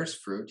that bears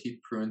fruit, he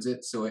prunes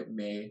it so it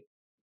may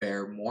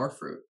bear more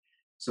fruit.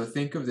 So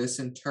think of this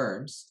in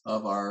terms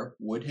of our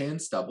wood, hay,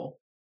 and stubble,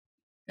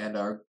 and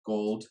our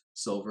gold,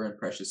 silver, and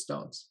precious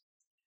stones.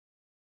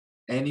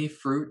 Any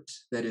fruit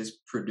that is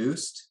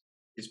produced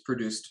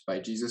by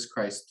Jesus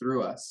Christ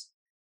through us.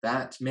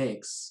 That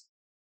makes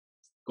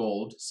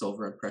gold,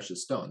 silver, and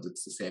precious stones.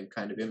 It's the same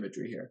kind of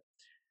imagery here.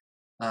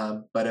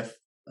 But if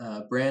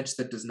a branch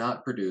that does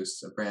not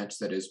produce, a branch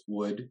that is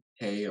wood,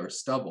 hay, or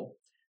stubble,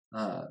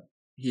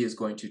 he is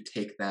going to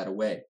take that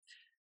away.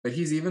 But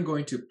he's even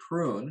going to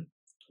prune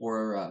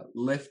or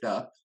lift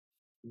up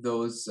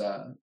those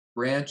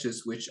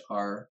branches which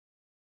are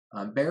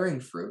bearing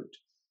fruit,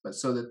 but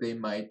so that they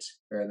might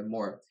bear them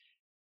more.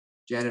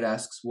 Janet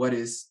asks, what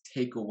is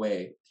take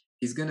away?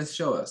 He's going to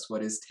show us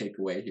what is take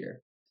away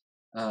here.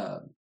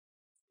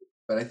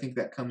 But I think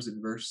that comes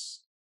in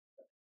verse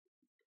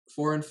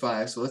 4 and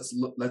 5. So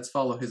let's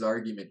follow his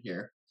argument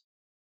here.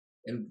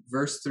 In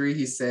verse 3,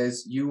 he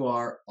says, you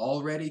are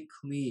already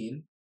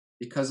clean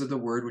because of the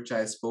word which I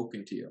have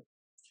spoken to you.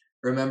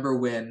 Remember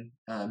when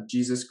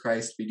Jesus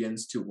Christ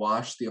begins to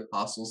wash the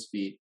apostles'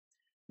 feet,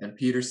 and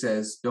Peter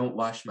says, don't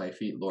wash my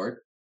feet, Lord.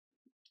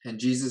 And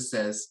Jesus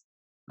says,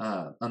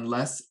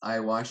 unless I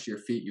wash your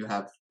feet, you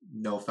have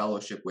no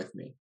fellowship with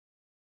me.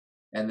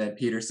 And then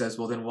Peter says,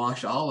 well, then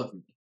wash all of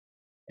me.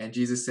 And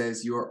Jesus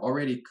says, you are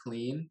already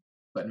clean,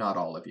 but not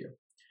all of you.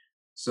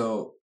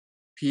 So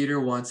Peter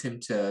wants him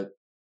to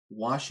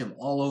wash him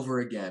all over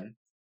again.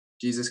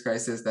 Jesus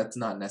Christ says that's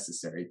not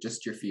necessary.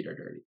 Just your feet are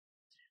dirty.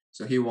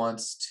 So he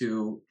wants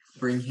to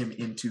bring him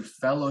into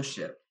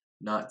fellowship,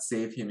 not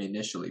save him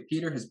initially.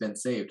 Peter has been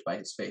saved by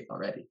his faith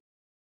already.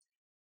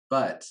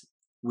 But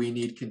we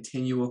need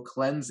continual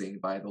cleansing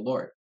by the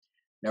Lord.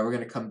 Now we're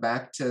going to come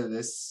back to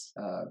this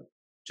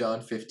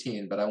John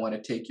 15, but I want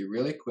to take you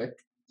really quick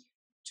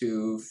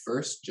to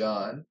 1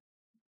 John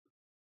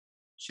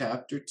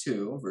chapter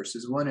 2,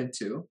 verses 1 and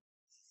 2.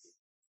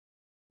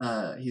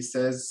 He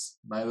says,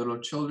 my little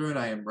children,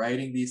 I am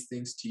writing these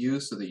things to you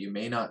so that you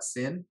may not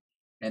sin.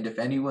 And if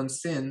anyone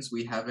sins,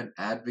 we have an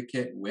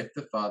advocate with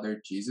the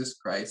Father, Jesus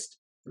Christ,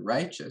 the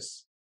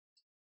righteous.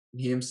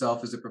 He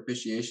himself is a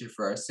propitiation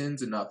for our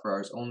sins, and not for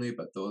ours only,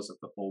 but those of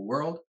the whole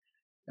world.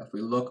 Now, if we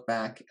look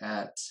back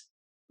at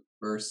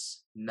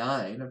verse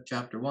 9 of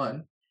chapter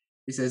 1,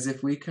 he says,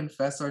 if we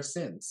confess our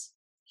sins,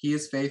 he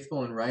is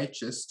faithful and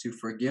righteous to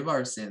forgive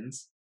our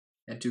sins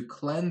and to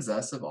cleanse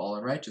us of all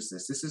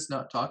unrighteousness. This is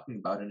not talking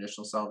about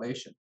initial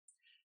salvation.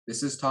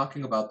 This is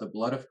talking about the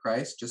blood of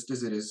Christ. Just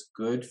as it is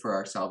good for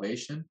our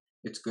salvation,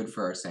 it's good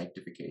for our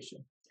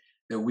sanctification.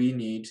 That we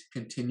need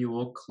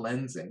continual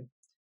cleansing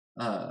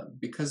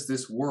because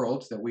this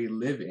world that we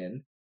live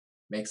in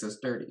makes us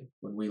dirty.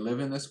 When we live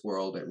in this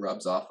world, it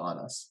rubs off on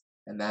us.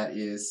 And that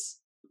is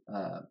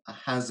a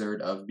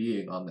hazard of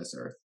being on this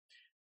earth.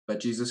 But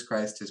Jesus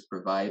Christ has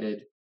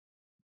provided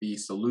the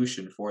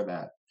solution for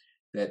that.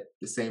 That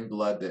the same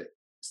blood that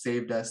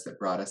saved us, that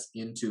brought us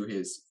into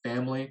his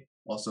family,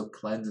 also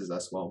cleanses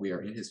us while we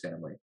are in his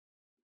family.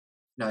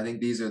 Now, I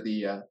think these are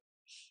the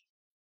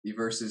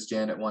verses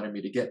Janet wanted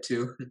me to get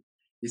to.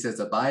 He says,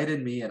 abide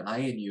in me and I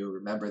in you.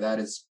 Remember, that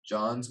is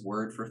John's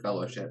word for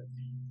fellowship.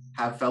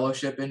 Have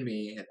fellowship in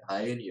me and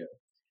I in you.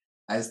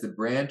 As the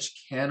branch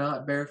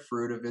cannot bear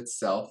fruit of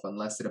itself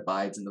unless it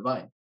abides in the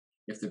vine.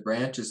 If the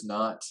branch is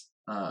not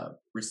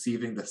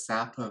receiving the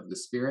sap of the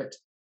Spirit,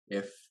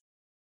 if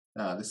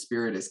the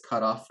Spirit is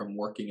cut off from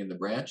working in the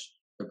branch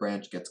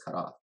gets cut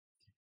off.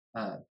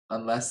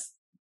 Unless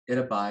it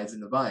abides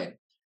in the vine.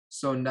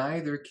 So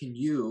neither can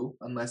you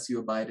unless you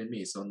abide in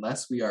me. So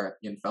unless we are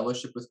in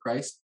fellowship with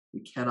Christ,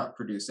 we cannot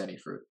produce any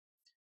fruit.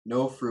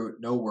 No fruit,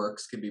 no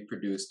works can be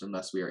produced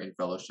unless we are in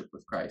fellowship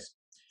with Christ.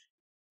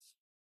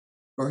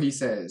 For he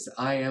says,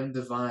 I am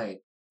the vine,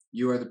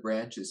 you are the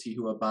branches. He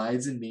who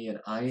abides in me and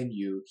I in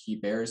you, he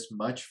bears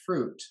much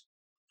fruit.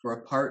 For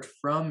apart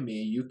from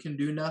me, you can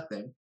do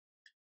nothing.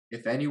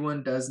 If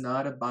anyone does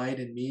not abide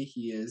in me,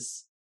 he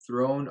is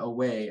thrown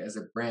away as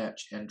a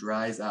branch and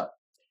dries up,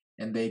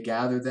 and they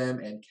gather them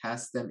and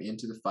cast them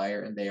into the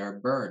fire, and they are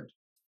burned.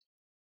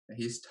 Now,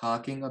 he's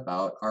talking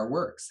about our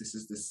works. This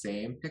is the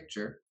same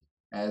picture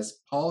as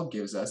Paul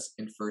gives us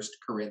in 1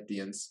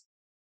 Corinthians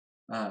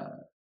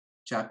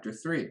chapter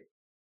 3.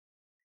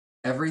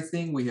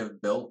 Everything we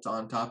have built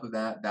on top of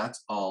that,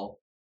 that's all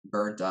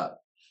burnt up.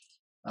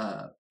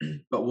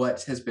 But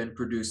what has been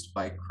produced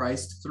by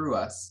Christ through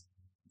us,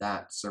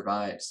 that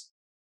survives.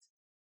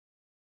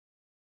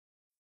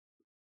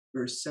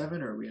 Verse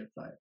 7, or are we in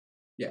 5?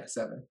 Yeah,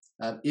 7.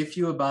 If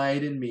you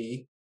abide in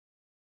me,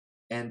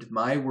 and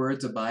my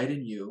words abide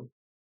in you,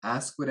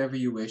 ask whatever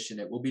you wish, and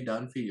it will be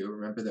done for you.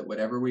 Remember that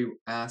whatever we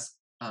ask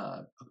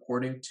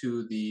according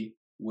to the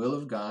will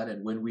of God,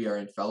 and when we are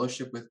in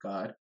fellowship with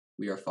God,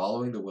 we are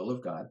following the will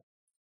of God,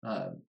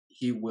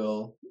 he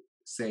will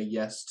say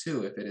yes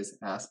to if it is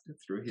asked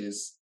through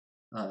his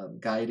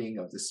guiding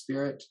of the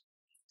Spirit.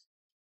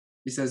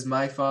 He says,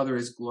 my Father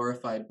is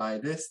glorified by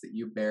this, that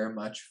you bear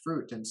much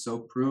fruit, and so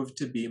prove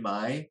to be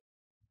my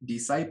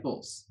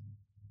disciples.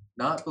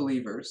 Not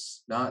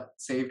believers, not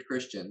saved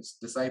Christians,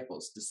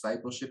 disciples.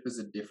 Discipleship is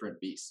a different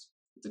beast.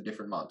 It's a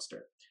different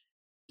monster.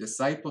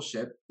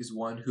 Discipleship is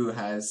one who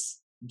has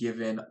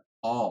given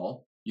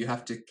all. You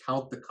have to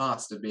count the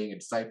cost of being a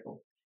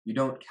disciple. You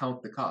don't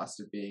count the cost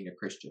of being a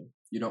Christian.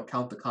 You don't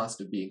count the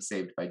cost of being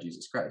saved by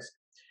Jesus Christ.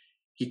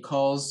 He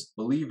calls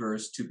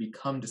believers to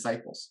become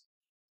disciples.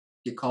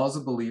 He calls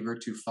a believer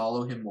to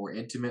follow him more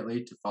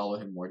intimately, to follow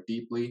him more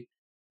deeply,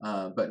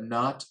 but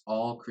not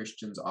all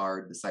Christians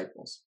are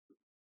disciples.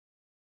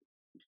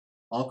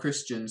 All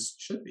Christians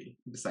should be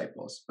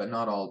disciples, but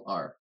not all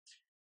are.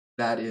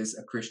 That is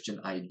a Christian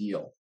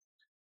ideal.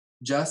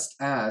 Just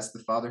as the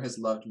Father has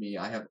loved me,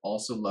 I have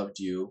also loved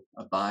you.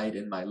 Abide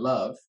in my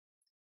love.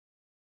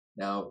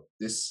 Now,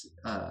 this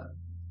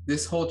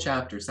whole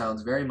chapter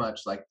sounds very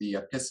much like the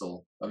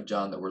epistle of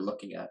John that we're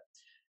looking at.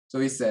 So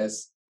he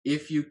says,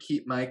 if you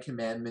keep my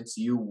commandments,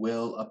 you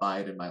will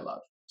abide in my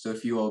love. So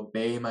if you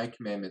obey my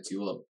commandments, you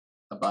will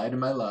abide in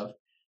my love,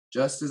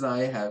 just as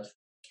I have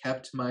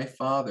kept my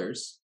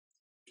Father's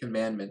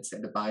commandments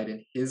and abide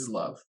in his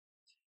love.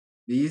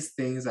 These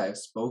things I have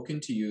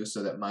spoken to you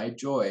so that my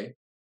joy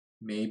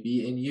may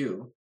be in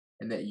you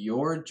and that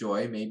your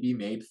joy may be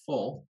made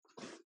full.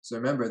 So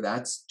remember,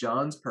 that's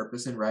John's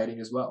purpose in writing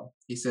as well.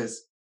 He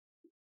says,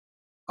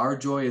 our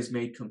joy is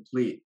made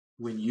complete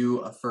when you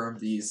affirm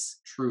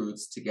these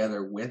truths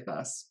together with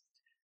us.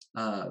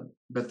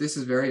 But this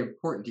is very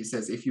important. He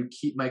says, if you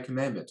keep my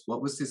commandments.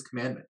 What was his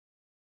commandment?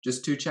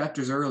 Just 2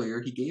 chapters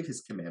earlier, he gave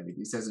his commandment.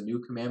 He says, a new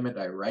commandment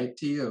I write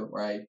to you,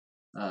 or I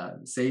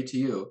say to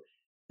you,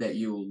 that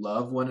you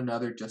love one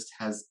another just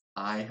as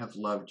I have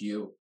loved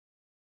you.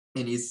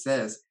 And he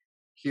says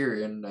here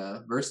in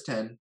verse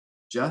 10,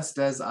 just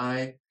as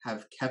I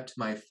have kept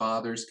my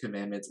Father's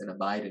commandments and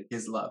abide in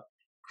his love.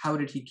 How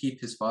did he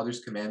keep his Father's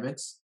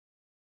commandments?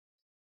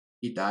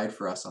 He died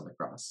for us on the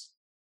cross.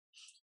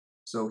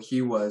 So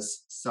he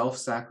was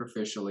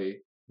self-sacrificially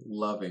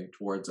loving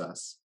towards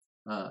us.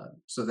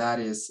 So that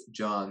is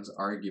John's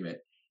argument.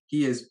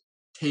 He is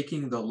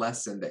taking the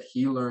lesson that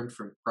he learned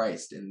from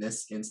Christ in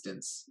this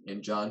instance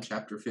in John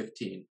chapter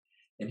 15,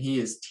 and he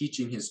is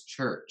teaching his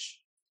church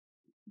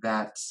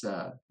that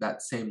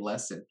same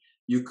lesson.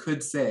 You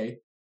could say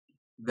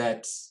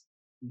that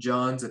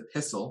John's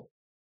epistle,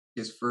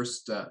 his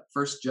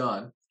first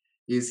John,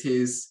 is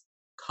his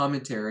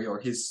commentary or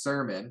his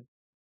sermon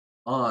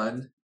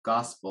on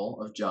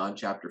Gospel of John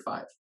chapter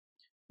 5.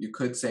 You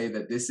could say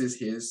that this is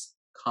his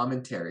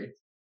commentary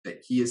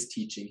that he is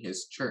teaching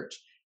his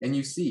church. And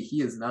you see,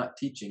 he is not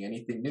teaching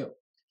anything new.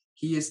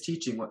 He is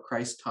teaching what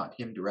Christ taught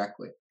him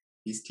directly.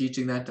 He's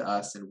teaching that to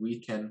us, and we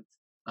can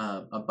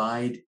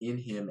abide in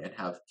him and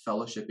have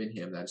fellowship in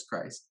him, that is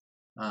Christ,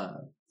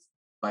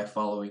 by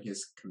following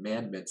his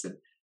commandments. And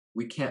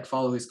we can't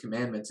follow his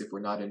commandments if we're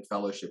not in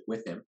fellowship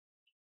with him.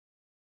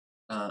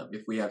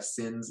 If we have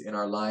sins in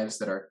our lives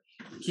that are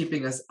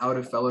keeping us out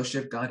of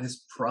fellowship, God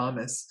has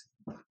promised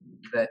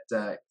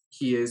that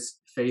he is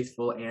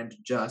faithful and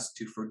just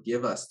to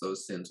forgive us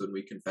those sins when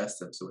we confess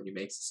them. So when he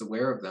makes us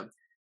aware of them,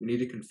 we need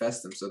to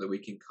confess them so that we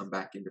can come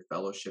back into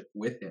fellowship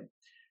with him.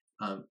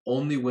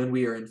 Only when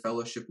we are in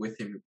fellowship with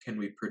him can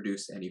we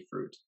produce any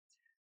fruit.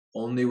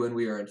 Only when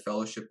we are in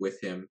fellowship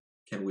with him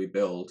can we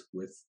build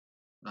with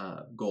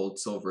gold,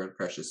 silver, and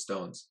precious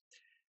stones.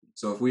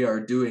 So if we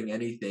are doing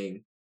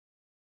anything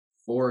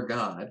for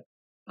God,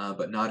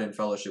 but not in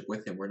fellowship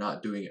with him, we're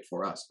not doing it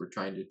for us. We're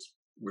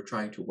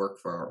trying to work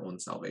for our own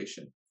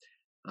salvation.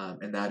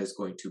 And that is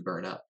going to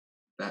burn up.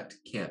 That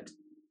can't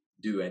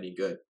do any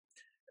good.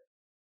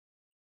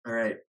 All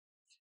right.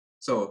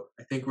 So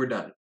I think we're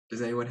done.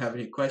 Does anyone have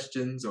any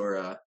questions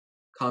or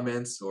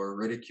comments or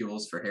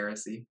ridicules for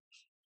heresy?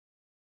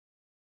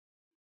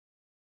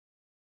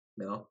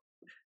 No?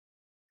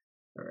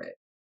 All right.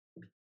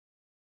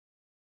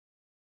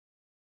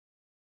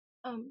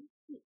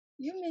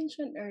 You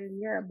mentioned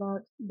earlier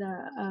about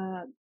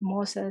the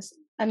Moses.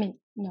 I mean,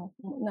 no,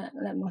 not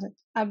Moses.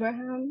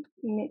 Abraham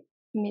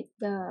meet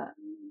the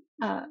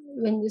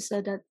when you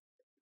said that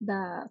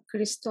the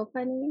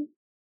Christophany.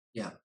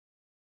 Yeah.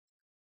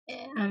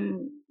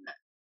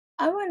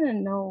 I want to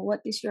know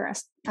what is your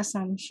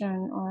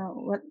assumption,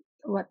 or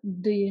what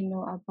do you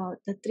know about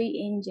the 3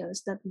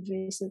 angels that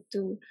visit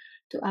to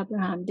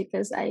Abraham?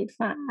 Because I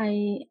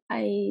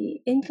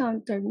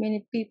encountered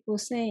many people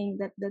saying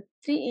that the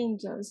 3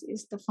 angels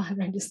is the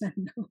Father, the Son,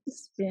 and the Holy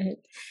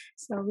Spirit.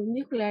 So will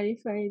you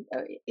clarify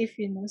if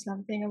you know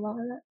something about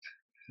that?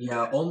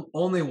 Yeah,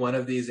 only one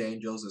of these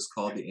angels is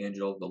called the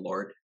angel of the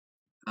Lord.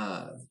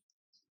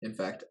 In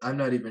fact, I'm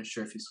not even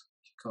sure if he's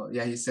called.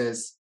 Yeah, he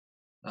says,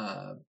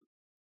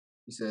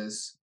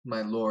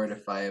 "My Lord,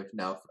 if I have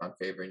now found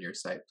favor in your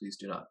sight, please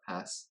do not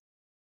pass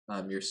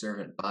your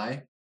servant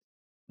by."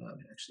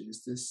 Actually,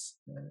 is this?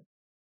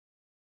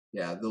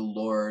 Yeah, the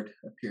Lord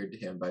appeared to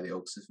him by the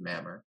oaks of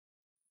Mamre.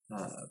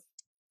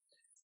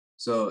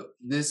 So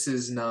this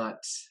is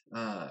not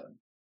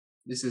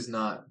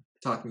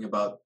talking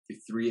about the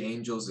three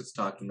angels. It's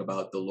talking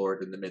about the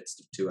Lord in the midst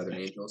of two other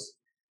angels.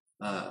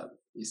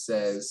 He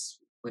says,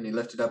 when he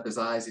lifted up his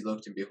eyes, he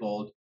looked, and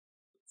behold,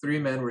 three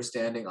men were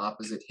standing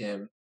opposite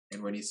him.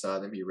 And when he saw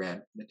them, he ran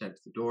from the tent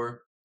to the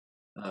door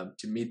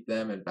to meet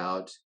them and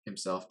bowed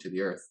himself to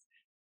the earth.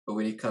 But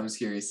when he comes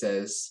here, he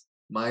says,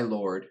 "My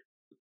Lord,"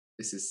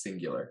 this is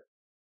singular.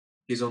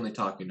 He's only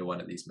talking to one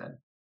of these men.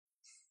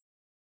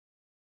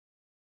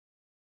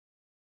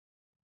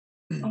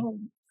 Oh,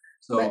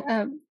 So, but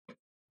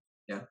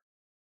yeah.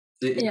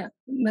 yeah,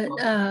 but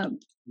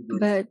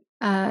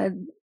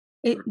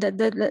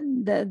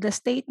the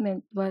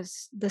statement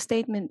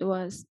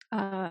was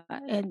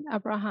and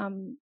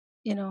Abraham,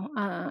 you know,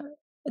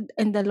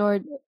 and the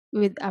Lord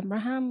with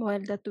Abraham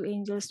while the two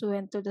angels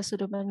went to the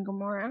Sodom and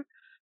Gomorrah.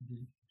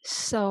 Mhm.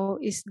 So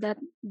is that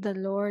the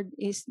Lord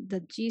is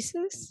the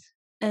Jesus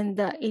and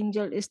the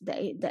angel is the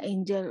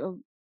angel of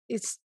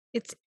it's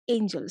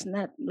angels,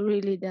 not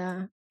really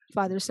the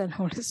Father, Son,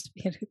 Holy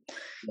Spirit.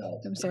 Yeah,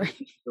 I'm sorry.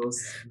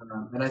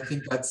 and I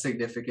think that's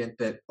significant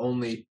that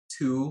only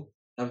two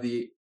of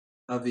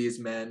these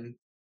men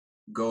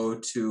go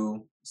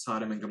to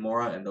Sodom and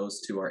Gomorrah, and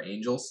those two are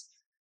angels.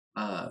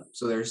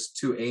 So there's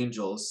two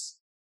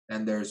angels,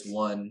 and there's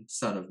one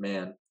Son of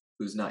Man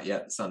who's not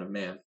yet the Son of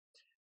Man.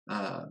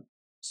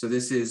 So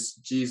this is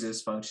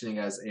Jesus functioning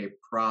as a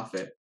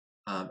prophet,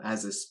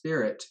 as a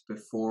spirit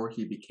before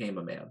he became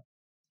a man.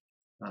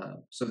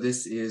 So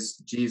this is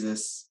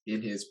Jesus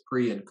in his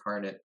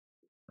pre-incarnate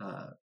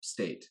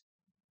state.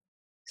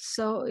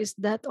 So is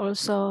that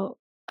also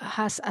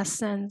has a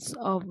sense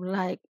of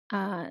like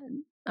the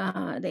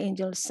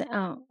angels?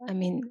 I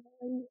mean,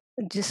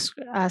 just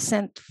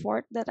sent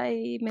forth that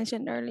I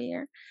mentioned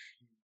earlier.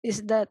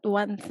 Is that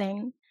one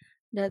thing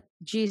that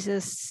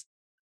Jesus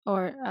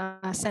or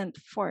sent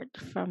forth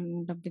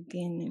from the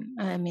beginning?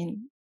 I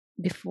mean,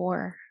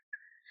 before.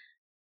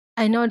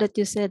 I know that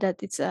you said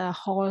that it's a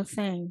whole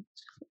thing.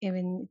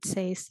 Even it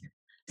says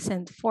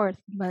sent forth,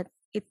 but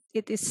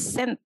it is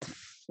sent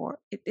for.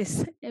 It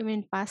is, I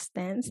mean, past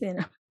tense. You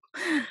know.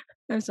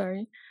 I'm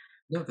sorry.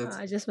 No, that's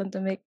I just want to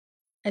make.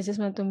 I just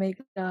want to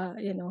make.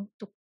 You know,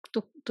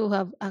 to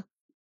have a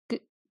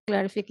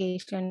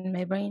clarification in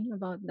my brain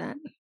about that.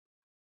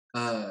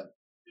 uh,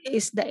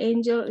 Is the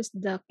angel is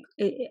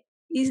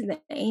the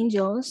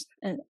angels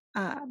and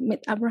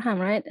met Abraham,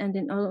 right? And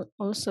then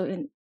also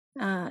in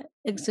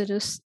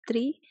Exodus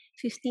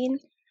 3:15,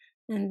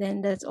 and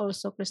then that's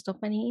also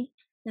Christophany.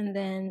 And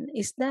then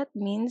is that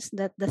means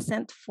that the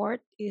sent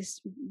forth is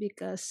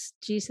because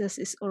Jesus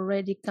is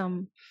already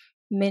come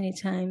many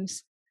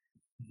times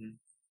mhm.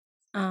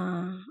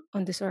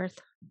 on this earth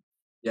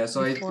Yeah.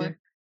 So I think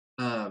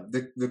before.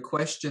 the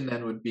question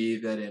then would be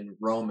that in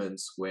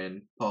Romans,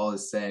 when Paul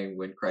is saying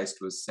when Christ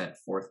was sent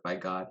forth by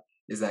God,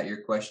 is that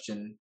your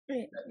question?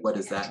 What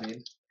does that mean?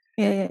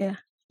 Yeah.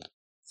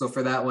 So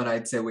for that one,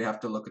 I'd say we have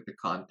to look at the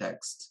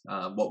context.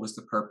 What was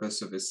the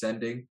purpose of his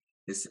sending?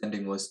 His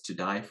sending was to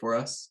die for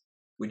us.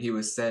 When he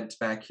was sent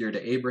back here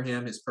to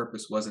Abraham, his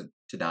purpose wasn't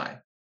to die.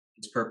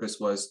 His purpose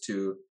was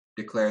to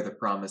declare the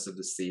promise of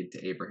the seed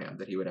to Abraham,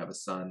 that he would have a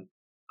son,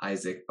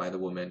 Isaac, by the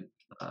woman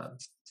uh,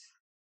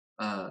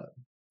 uh,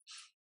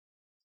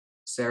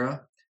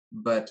 Sarah.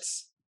 But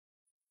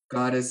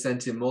God has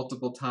sent him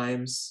multiple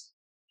times.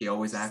 He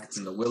always acts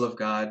in the will of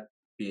God,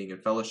 being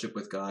in fellowship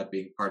with God,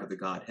 being part of the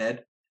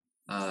Godhead.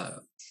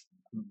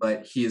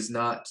 But he has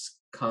not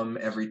come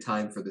every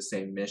time for the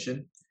same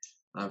mission.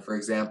 For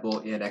example,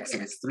 in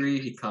Exodus 3,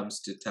 he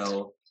comes to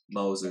tell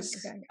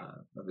Moses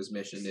of his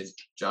mission. In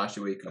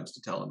Joshua, he comes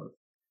to tell him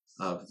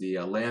of the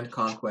land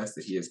conquest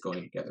that he is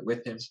going together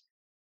with him.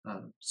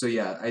 So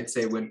yeah, I'd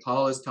say when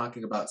Paul is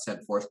talking about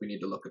sent forth, we need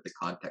to look at the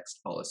context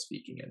Paul is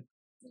speaking in.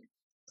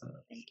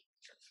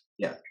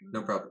 Yeah,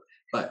 no problem.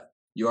 But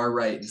you are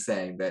right in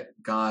saying that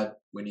God,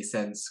 when he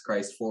sends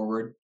Christ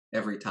forward,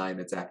 every time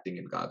it's acting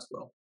in God's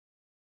will.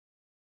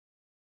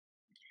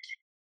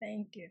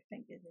 Thank you.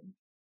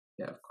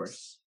 Yeah, of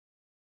course.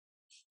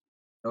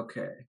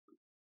 Okay.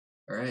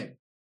 All right.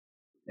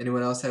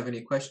 Anyone else have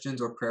any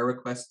questions or prayer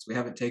requests? We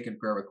haven't taken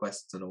prayer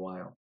requests in a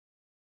while.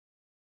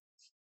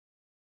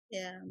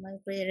 Yeah, my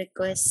prayer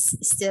request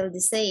is still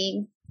the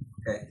same.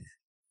 Okay.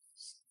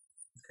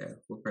 Okay,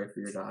 we'll pray for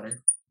your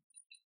daughter.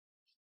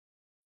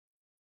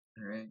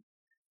 All right.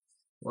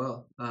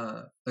 Well,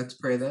 let's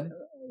pray then.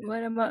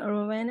 What about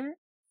Rowena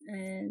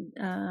and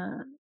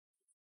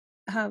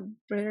have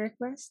prayer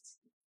requests?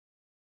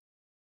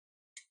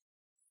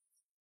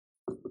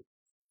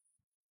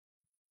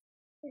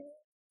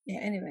 Yeah.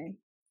 Anyway.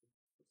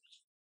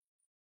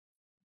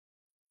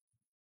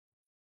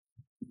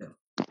 No.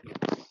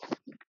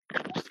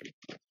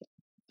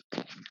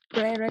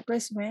 Prayer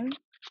request when?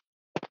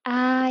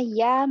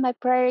 Yeah, my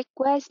prayer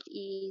request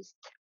is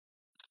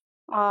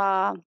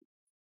uh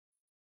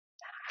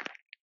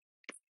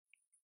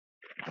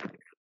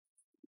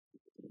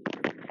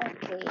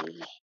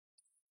okay.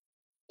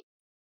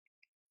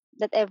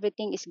 that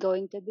everything is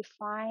going to be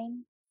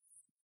fine.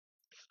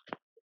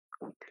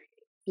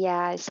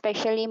 Yeah,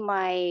 especially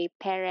my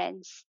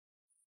parents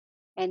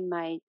and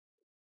my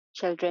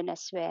children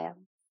as well.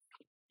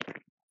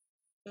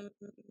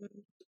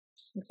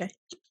 Okay.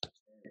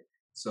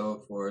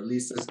 So for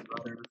Lisa's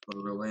mother,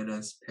 for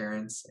Rowena's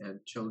parents and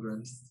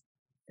children,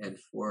 and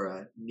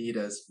for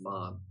Nita's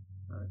mom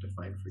to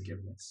find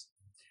forgiveness.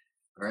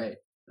 All right.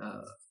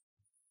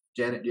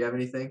 Janet, do you have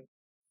anything?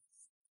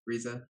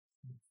 Riza?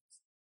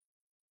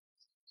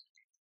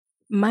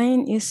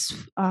 Mine is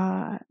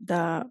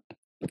the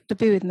to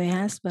be with my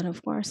husband,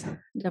 of course,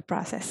 the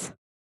process.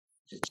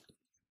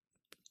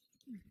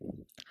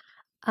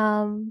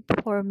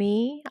 For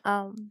me,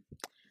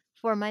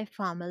 for my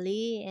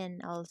family,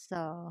 and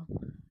also,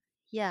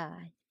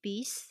 yeah,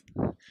 peace,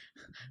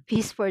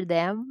 peace for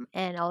them,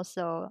 and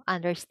also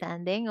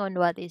understanding on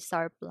what is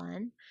our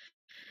plan.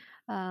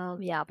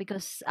 Yeah,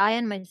 because I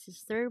and my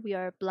sister, we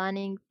are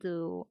planning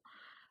to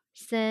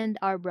send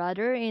our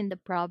brother in the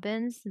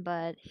province,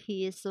 but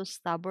he is so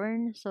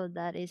stubborn. So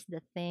that is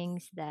the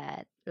things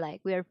that like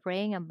we are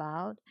praying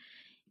about.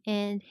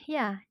 And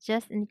yeah,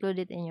 just include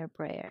it in your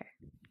prayer.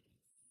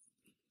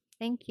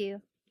 Thank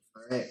you.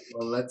 All right.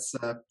 Well, let's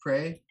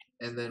pray,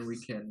 and then we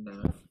can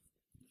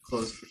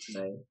close for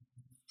tonight.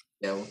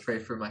 Yeah, we'll pray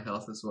for my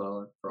health as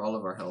well, and for all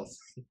of our health.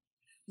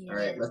 All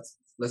right.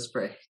 Let's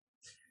pray.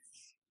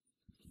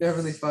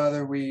 Heavenly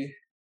Father, we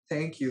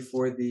thank you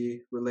for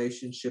the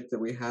relationship that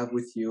we have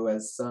with you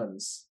as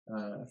sons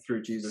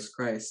through Jesus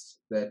Christ,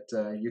 that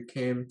you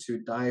came to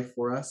die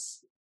for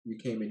us. You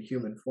came in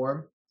human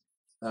form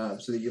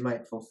so that you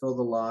might fulfill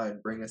the law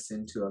and bring us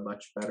into a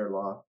much better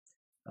law,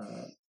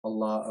 a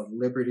law of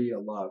liberty, a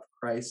law of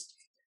Christ,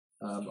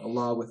 a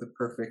law with a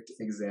perfect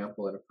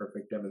example and a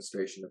perfect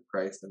demonstration of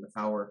Christ and the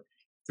power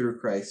through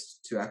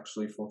Christ to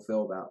actually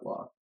fulfill that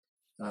law.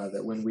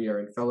 That when we are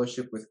in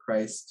fellowship with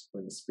Christ,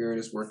 when the Spirit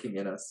is working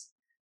in us,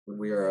 when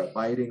we are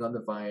abiding on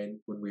the vine,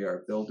 when we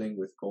are building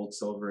with gold,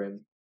 silver, and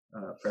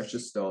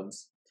precious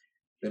stones,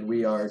 then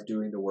we are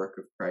doing the work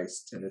of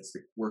Christ, and it's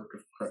the work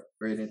of Christ,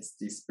 and it's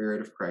the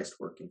Spirit of Christ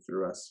working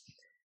through us.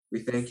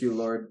 We thank you,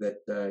 Lord,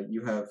 that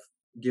you have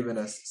given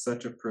us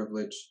such a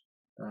privilege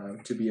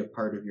to be a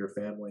part of your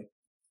family.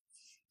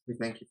 We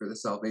thank you for the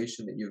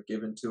salvation that you've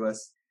given to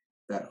us,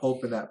 that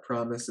hope and that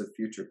promise of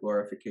future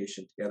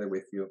glorification together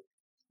with you,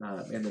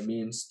 and the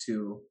means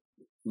to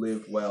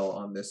live well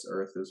on this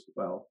earth as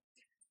well.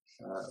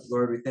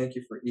 Lord, we thank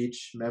you for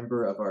each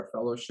member of our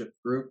fellowship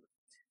group.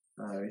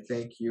 We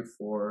thank you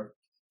for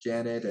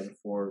Janet and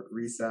for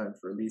Risa and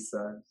for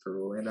Lisa and for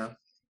Rowena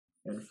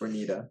and for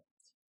Nita,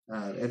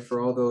 and for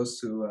all those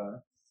who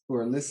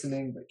are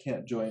listening but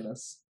can't join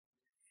us.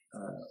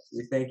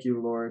 We thank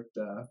you, Lord,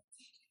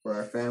 for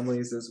our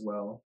families as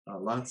well.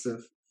 Lots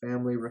of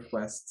family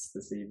requests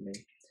this evening.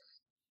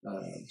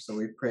 So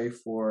we pray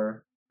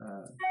for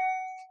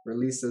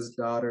Lisa's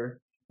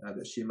daughter,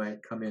 that she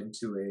might come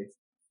into a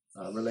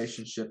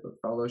relationship of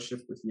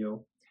fellowship with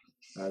you,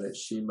 that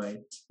she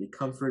might be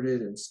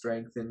comforted and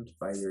strengthened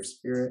by your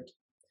Spirit.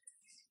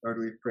 Lord,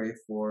 we pray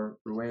for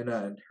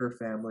Rowena and her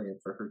family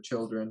and for her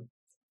children,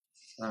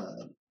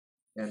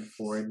 and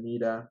for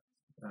Anita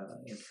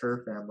and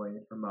her family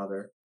and her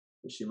mother,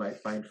 that she might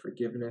find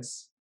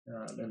forgiveness,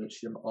 and that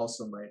she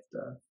also might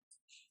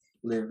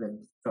live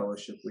in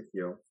fellowship with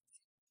you.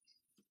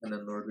 And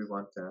then, Lord, we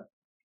want to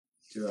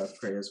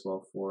pray as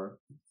well for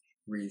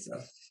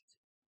Riza.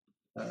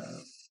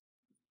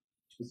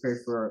 We pray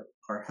for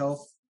our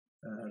health,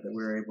 that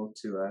we're able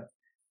to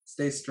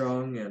stay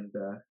strong and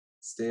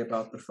stay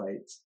about the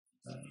fight.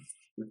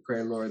 We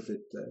pray, Lord,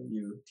 that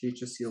you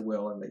teach us your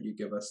will and that you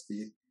give us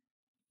the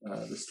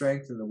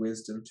strength and the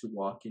wisdom to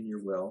walk in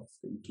your will,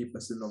 that you keep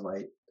us in the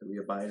light, that we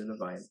abide in the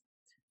vine.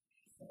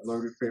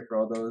 Lord, we pray for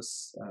all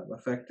those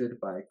affected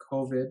by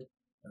COVID.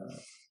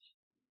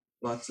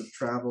 Lots of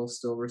travel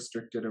still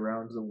restricted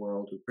around the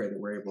world. We pray that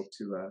we're able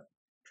to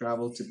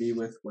travel to be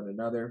with one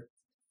another.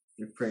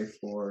 We pray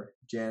for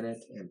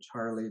Janet and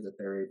Charlie, that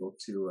they're able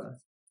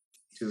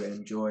to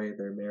enjoy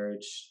their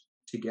marriage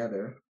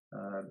together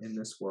in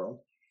this world,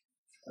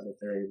 that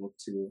they're able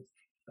to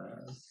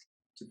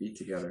be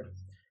together.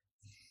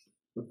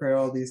 We pray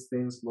all these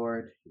things,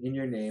 Lord, in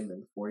your name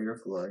and for your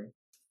glory.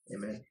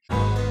 Amen.